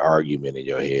have that argument in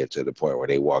your head to the point where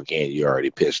they walk in, you're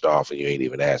already pissed off and you ain't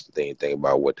even asked anything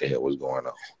about what the hell was going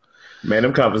on. Man,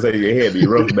 them conversations in your head be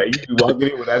rough, man. You be walking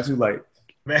in without you like,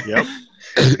 Man. Yep.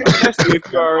 Especially if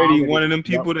you're already one of them Yep.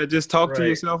 people that just talk to Right.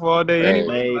 yourself all day Right.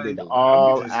 anyway. Laid Like, it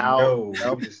all You just out. know.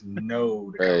 Yep. You just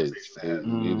know the Right. conversation to So have.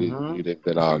 you done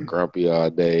been all grumpy all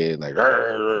day and like,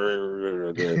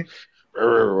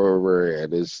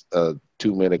 and it's a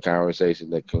 2-minute conversation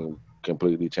that can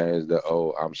completely change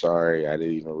oh, I'm sorry. I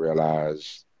didn't even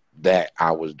realize that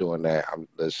I was doing that.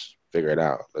 Let's figure it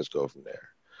out. Let's go from there.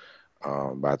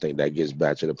 But I think that gets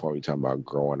back to the point we're talking about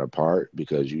growing apart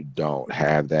because you don't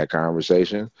have that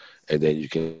conversation. And then you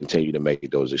continue to make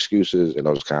those excuses and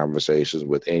those conversations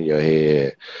within your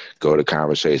head, go to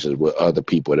conversations with other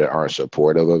people that aren't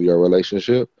supportive of your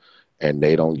relationship. And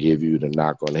they don't give you the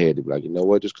knock on the head to be like, you know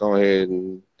what, just go ahead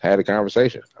and have a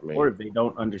conversation. I mean, Or if they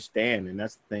don't understand, and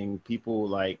that's the thing, people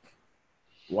like,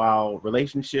 while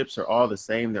relationships are all the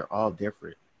same, they're all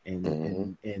different. And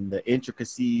the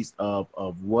intricacies of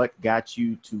what got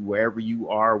you to wherever you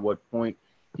are, what point,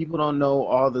 people don't know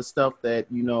all the stuff that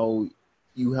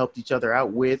you helped each other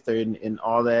out with and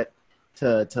all that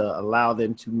to allow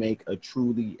them to make a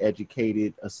truly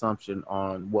educated assumption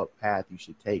on what path you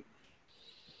should take.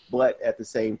 But at the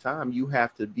same time, you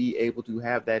have to be able to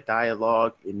have that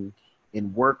dialogue and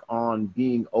work on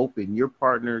being open. Your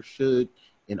partner should,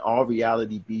 in all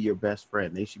reality, be your best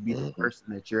friend. They should be the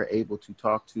person that you're able to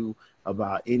talk to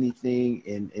about anything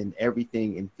and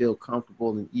everything and feel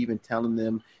comfortable, and even telling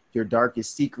them your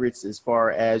darkest secrets as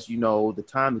far as, the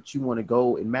time that you want to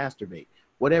go and masturbate,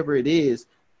 whatever it is.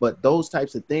 But those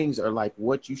types of things are like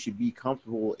what you should be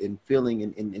comfortable in feeling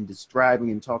and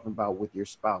describing and talking about with your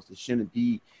spouse. It shouldn't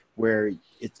be where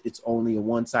it's only a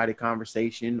one-sided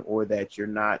conversation, or that you're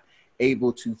not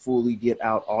able to fully get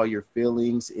out all your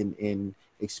feelings and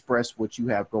express what you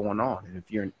have going on. And if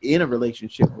you're in a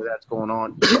relationship where that's going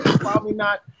on, it's probably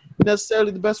not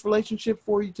necessarily the best relationship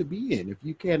for you to be in. If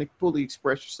you can't fully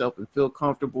express yourself and feel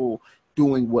comfortable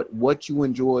doing what you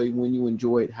enjoy, when you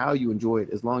enjoy it, how you enjoy it,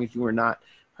 as long as you are not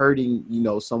hurting,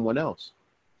 someone else.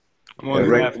 I'm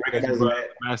only laughing because you brought up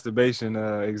the masturbation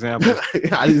example.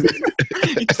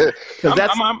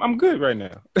 I'm good right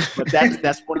now. But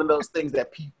that's one of those things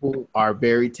that people are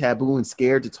very taboo and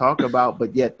scared to talk about,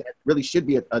 but yet that really should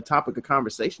be a topic of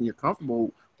conversation. You're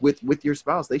comfortable with your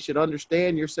spouse. They should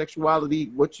understand your sexuality,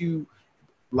 what you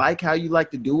like, how you like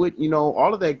to do it,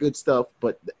 all of that good stuff.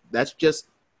 But that's just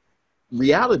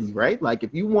reality, right? Like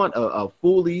if you want a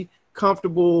fully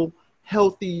comfortable,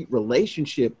 healthy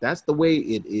relationship, that's the way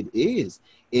it is.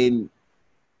 In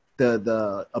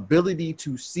the ability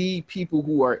to see people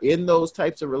who are in those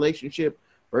types of relationship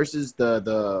versus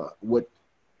the what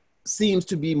seems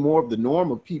to be more of the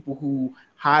norm of people who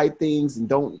hide things and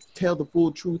don't tell the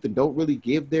full truth and don't really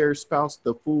give their spouse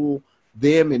the full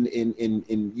them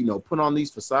and put on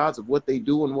these facades of what they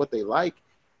do and what they like,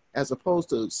 as opposed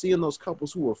to seeing those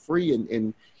couples who are free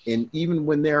and even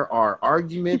when there are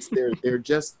arguments, they're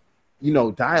just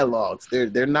dialogues.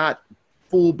 They're not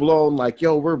full blown like,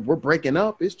 yo, we're breaking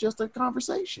up. It's just a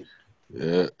conversation.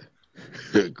 Yeah.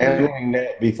 Handling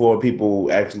that before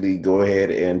people actually go ahead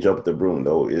and jump the broom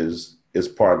though is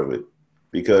part of it,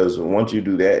 because once you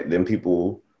do that, then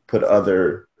people put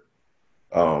other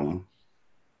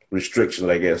restrictions,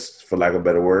 I guess, for lack of a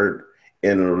better word,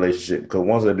 in a relationship. Because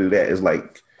once they do that, it's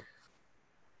like,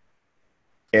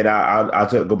 and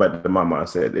I'll go back to my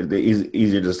mindset. It's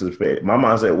easier just to say it. My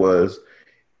mindset was,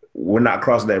 we're not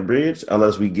crossing that bridge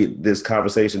unless we get this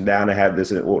conversation down and have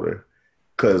this in order.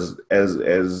 Because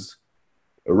as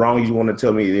wrong as you want to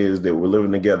tell me it is that we're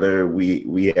living together,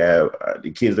 we have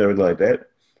the kids and everything like that,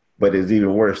 but it's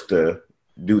even worse to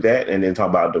do that and then talk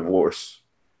about divorce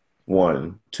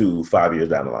 1, 2, 5 years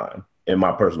down the line, in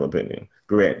my personal opinion.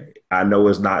 Grant, I know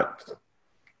it's not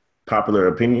popular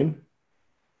opinion,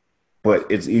 but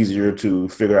it's easier to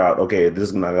figure out, okay, this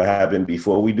is not going to happen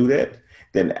before we do that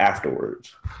than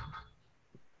afterwards.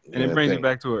 And it brings it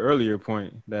back to an earlier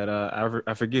point that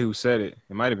I forget who said it.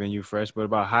 It might have been you, Fresh, but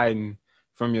about hiding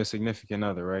from your significant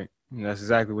other, right? And that's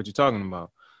exactly what you're talking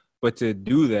about. But to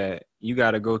do that, you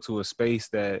got to go to a space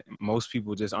that most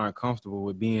people just aren't comfortable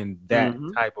with, being that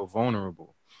type of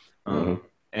vulnerable. And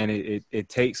it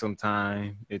takes some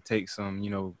time. It takes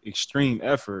some, extreme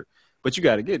effort. But you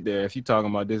got to get there. If you're talking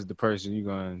about this is the person you're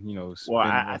going to, well,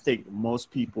 I think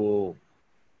most people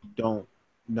don't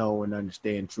know and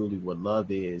understand truly what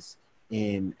love is,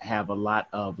 and have a lot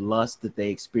of lust that they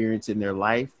experience in their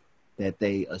life that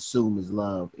they assume is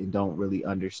love and don't really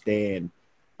understand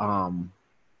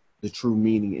the true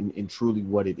meaning and truly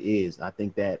what it is. I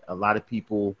think that a lot of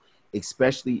people,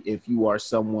 especially if you are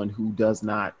someone who does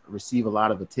not receive a lot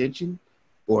of attention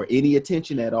or any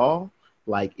attention at all,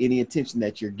 like any attention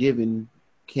that you're given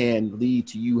can lead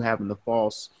to you having the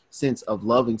false sense of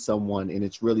loving someone, and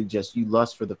it's really just you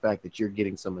lust for the fact that you're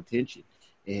getting some attention.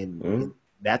 And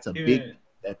that's a big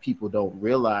that people don't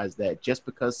realize, that just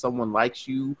because someone likes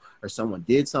you or someone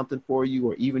did something for you,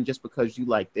 or even just because you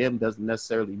like them, doesn't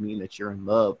necessarily mean that you're in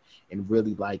love, and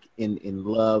really like in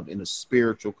love, in a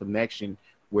spiritual connection,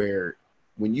 where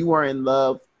when you are in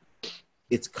love,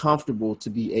 it's comfortable to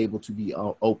be able to be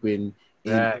open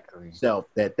in yourself.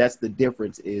 That's the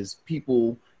difference. Is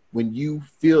people, when you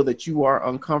feel that you are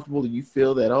uncomfortable and you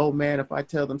feel that, oh man, if I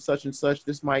tell them such and such,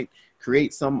 this might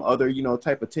create some other,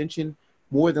 type of tension,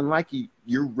 more than likely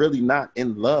you're really not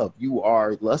in love. You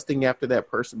are lusting after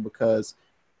that person, because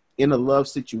in a love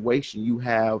situation, you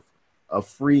have a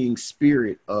freeing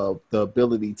spirit of the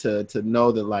ability to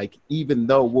know that, like, even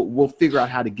though we'll figure out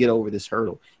how to get over this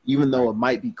hurdle, even though it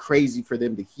might be crazy for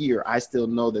them to hear, I still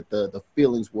know that the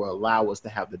feelings will allow us to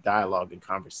have the dialogue and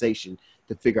conversation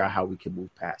to figure out how we can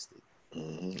move past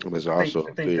it. There's also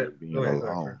a fear of being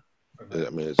alone.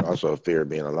 I mean, it's also a fear of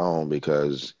being alone,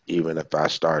 because even if I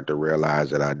start to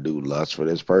realize that I do lust for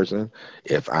this person,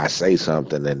 if I say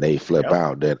something and they flip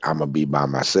out, then I'm going to be by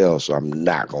myself. So I'm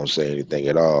not going to say anything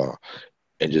at all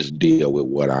and just deal with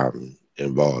what I'm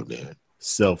involved in.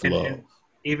 Self-love.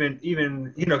 And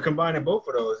even combining both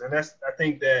of those. And I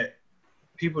think that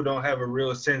people don't have a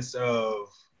real sense of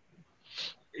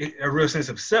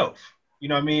self. You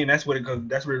know what I mean? That's what it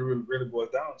really boils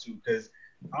down to, because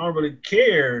I don't really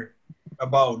care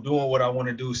about doing what I want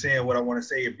to do, saying what I want to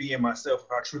say, and being myself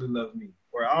if I truly love me.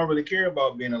 Or I don't really care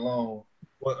about being alone.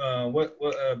 What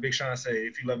Big Sean say?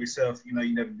 If you love yourself, you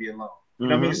never be alone. You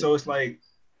know what I mean? So it's like,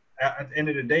 at the end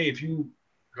of the day, if you,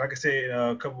 like I said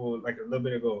a little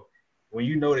bit ago, when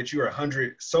you know that you're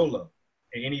 100 solo,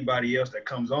 and anybody else that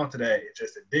comes onto that is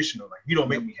just additional. Like, you don't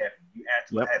make me happy, you add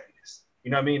to my happiness.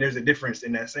 You know what I mean? There's a difference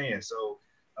in that saying. So,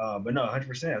 but no,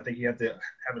 100%. I think you have to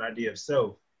have an idea of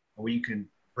self, and when you can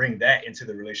bring that into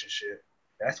the relationship,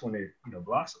 that's when it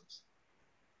blossoms.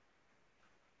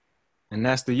 And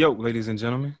that's the yoke, ladies and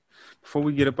gentlemen. Before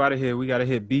we get up out of here, we got to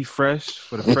hit Be Fresh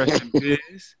for the Fresh and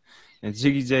Biz and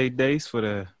Jiggy J Dace for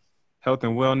the health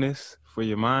and wellness for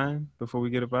your mind before we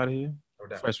get up out of here.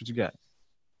 Fresh, what you got?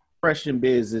 Fresh and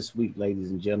Biz this week,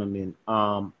 ladies and gentlemen.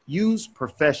 Use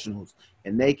professionals,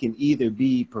 and they can either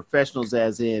be professionals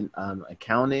as in an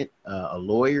accountant, a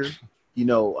lawyer. You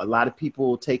know, a lot of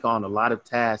people take on a lot of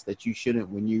tasks that you shouldn't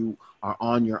when you are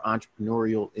on your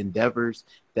entrepreneurial endeavors.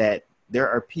 That there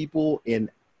are people in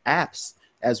apps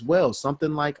as well.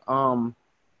 Something like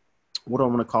what do I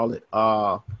want to call it?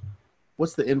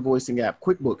 What's the invoicing app?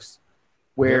 QuickBooks,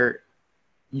 where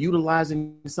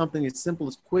utilizing something as simple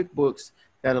as QuickBooks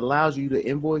that allows you to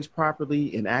invoice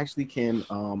properly and actually can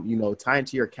tie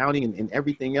into your accounting and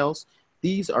everything else.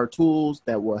 These are tools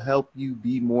that will help you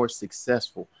be more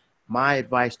successful. My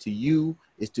advice to you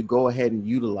is to go ahead and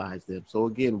utilize them. So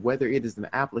again, whether it is an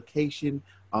application,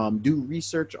 do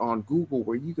research on Google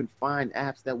where you can find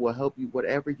apps that will help you,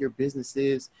 whatever your business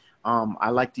is. I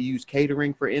like to use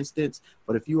catering, for instance,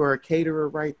 but if you are a caterer,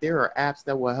 right, there are apps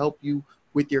that will help you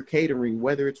with your catering,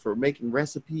 whether it's for making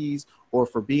recipes or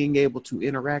for being able to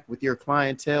interact with your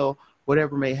clientele,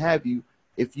 whatever may have you.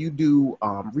 If you do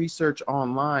research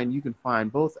online, you can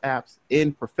find both apps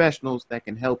in professionals that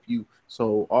can help you.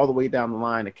 So all the way down the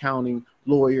line, accounting,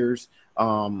 lawyers,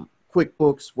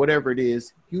 QuickBooks, whatever it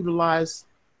is, utilize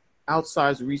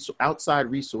outside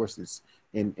resources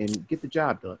and get the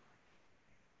job done.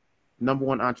 Number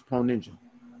one entrepreneur ninja.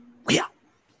 Yeah.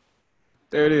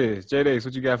 There it is. J-Dace,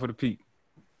 what you got for the peak?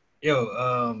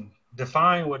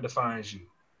 Define what defines you,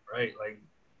 right? Like,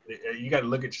 you got to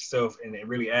look at yourself and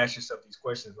really ask yourself these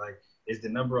questions. Like, is the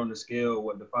number on the scale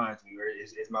what defines me? Or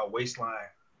is my waistline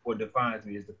what defines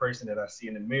me? Is the person that I see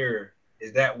in the mirror,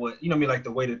 is that what, like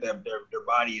the way that their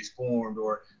body is formed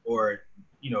or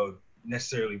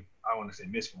necessarily, I want to say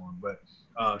misformed, but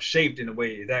shaped in a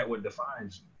way, is that what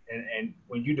defines you? And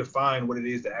when you define what it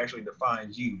is that actually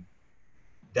defines you,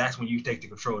 that's when you take the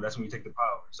control. That's when you take the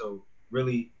power. So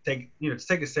really take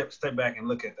a step back and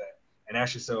look at that and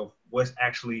ask yourself, what's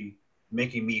actually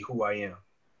making me who I am,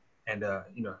 and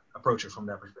approach it from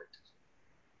that perspective.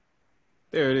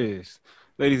 There it is.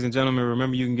 Ladies and gentlemen,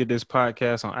 remember you can get this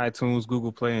podcast on iTunes,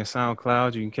 Google Play, and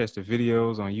SoundCloud. You can catch the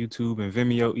videos on YouTube and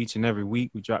Vimeo each and every week.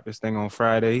 We drop this thing on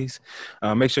Fridays.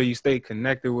 Make sure you stay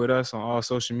connected with us on all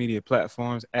social media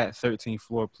platforms at 13th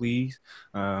Floor, please.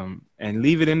 And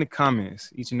leave it in the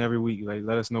comments each and every week. Like,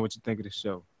 let us know what you think of the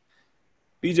show.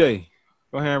 BJ,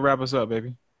 go ahead and wrap us up,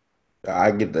 baby.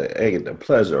 I get the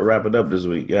pleasure of wrapping up this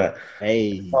week. Yeah.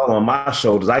 Hey. All on my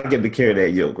shoulders. I get to carry that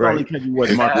yoke, right? Only because you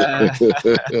wasn't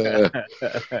market.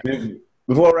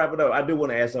 Before I wrap it up, I do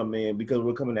want to add something in because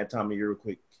we're coming that time of year real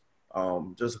quick.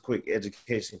 Just a quick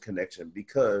education connection,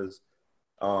 because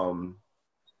one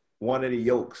of the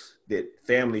yokes that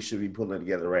families should be pulling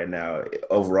together right now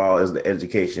overall is the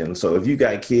education. So if you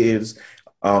got kids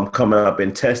coming up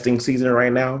in testing season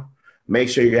right now, make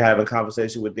sure you're having a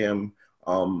conversation with them.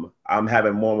 I'm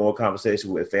having more and more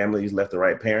conversations with families, left and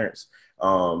right parents,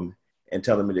 and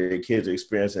telling me that their kids are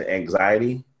experiencing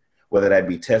anxiety, whether that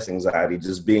be test anxiety,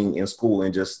 just being in school,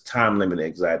 and just time limit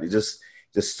anxiety. Just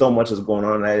so much is going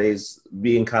on nowadays.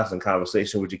 Be in constant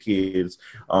conversation with your kids.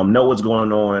 Know what's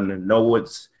going on.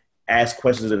 Ask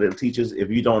questions of the teachers. If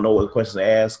you don't know what questions to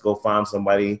ask, go find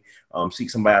somebody,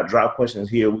 seek somebody out, drop questions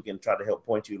here. We can try to help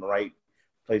point you in the right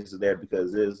places there,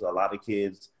 because there's a lot of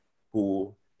kids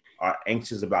who are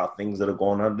anxious about things that are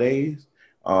going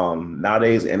on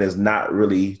nowadays, and it's not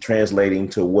really translating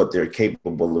to what they're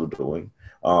capable of doing.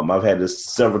 I've had this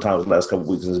several times the last couple of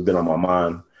weeks, and it's been on my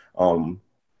mind.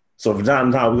 So from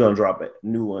time to time, we're going to drop a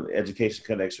new education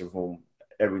connection from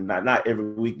not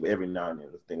every week, but every now and then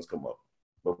if things come up.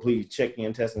 But please check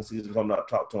in, testing season, come up,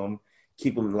 talk to them,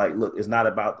 keep them like, look, it's not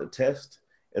about the test.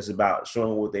 It's about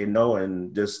showing what they know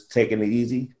and just taking it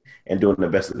easy and doing the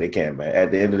best that they can, man. At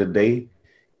the end of the day,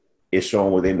 it's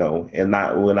showing what they know, and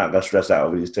we're not gonna stress out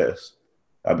over these tests.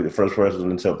 I'll be the first person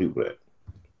to tell people that.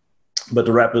 But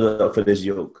to wrap it up for this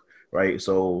yoke, right?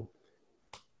 So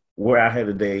we're out here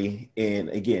today, and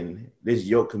again, this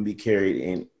yoke can be carried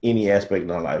in any aspect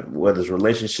of our life, whether it's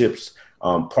relationships,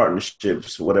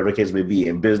 partnerships, whatever the case may be,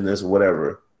 in business,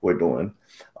 whatever we're doing.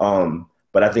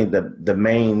 But I think that the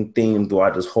main theme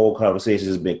throughout this whole conversation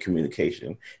has been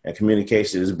communication, and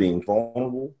communication is being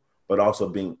vulnerable, but also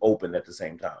being open at the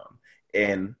same time.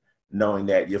 And knowing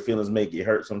that your feelings may get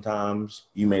hurt sometimes.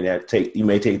 You may take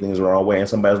things the wrong way, and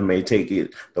somebody else may take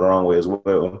it the wrong way as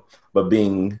well. But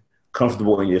being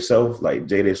comfortable in yourself, like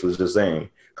Jadis was just saying,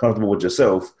 comfortable with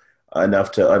yourself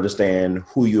enough to understand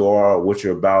who you are, what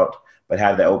you're about, but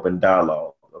have that open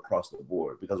dialogue across the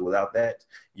board. Because without that,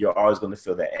 you're always going to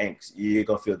feel that angst. You're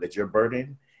going to feel that your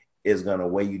burden is going to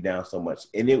weigh you down so much,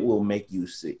 and it will make you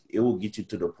sick. It will get you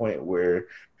to the point where,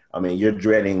 I mean, you're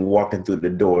dreading walking through the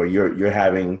door. You're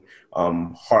having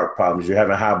heart problems. You're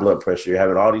having high blood pressure. You're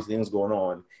having all these things going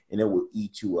on, and it will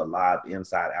eat you alive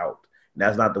inside out. And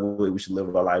that's not the way we should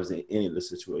live our lives in any of the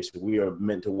situations. We are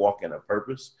meant to walk in a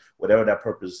purpose. Whatever that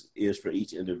purpose is for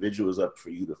each individual is up for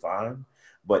you to find.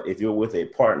 But if you're with a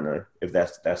partner, if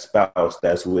that's that spouse,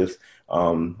 that's with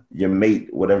your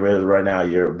mate, whatever it is right now,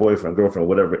 your boyfriend, girlfriend,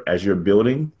 whatever, as you're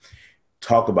building,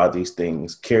 talk about these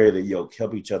things, carry the yoke,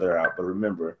 help each other out. But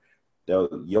remember,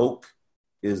 the yoke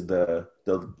is the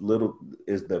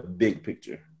big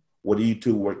picture. What are you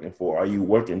two working for? Are you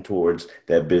working towards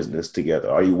that business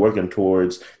together? Are you working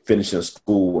towards finishing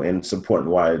school and supporting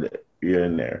why you're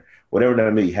in there? Whatever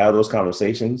that may be, have those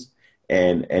conversations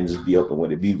and just be open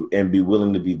with it. Be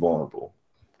willing to be vulnerable.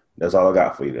 That's all I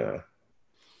got for you there.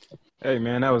 Hey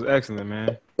man, that was excellent,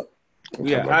 man.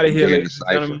 We are out of here, ladies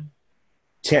and gentlemen.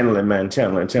 Channeling.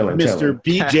 Mr.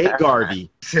 BJ Garvey.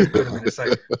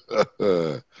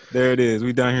 There it is.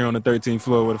 We down here on the 13th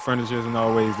floor where the furniture isn't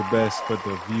always the best, but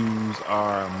the views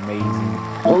are amazing.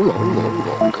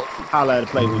 Holla at the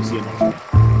play when you see it.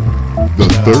 The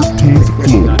 13th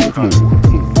floor.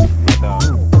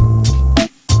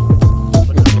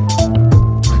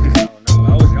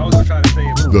 I was gonna try to say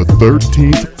it. The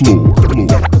 13th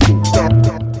floor.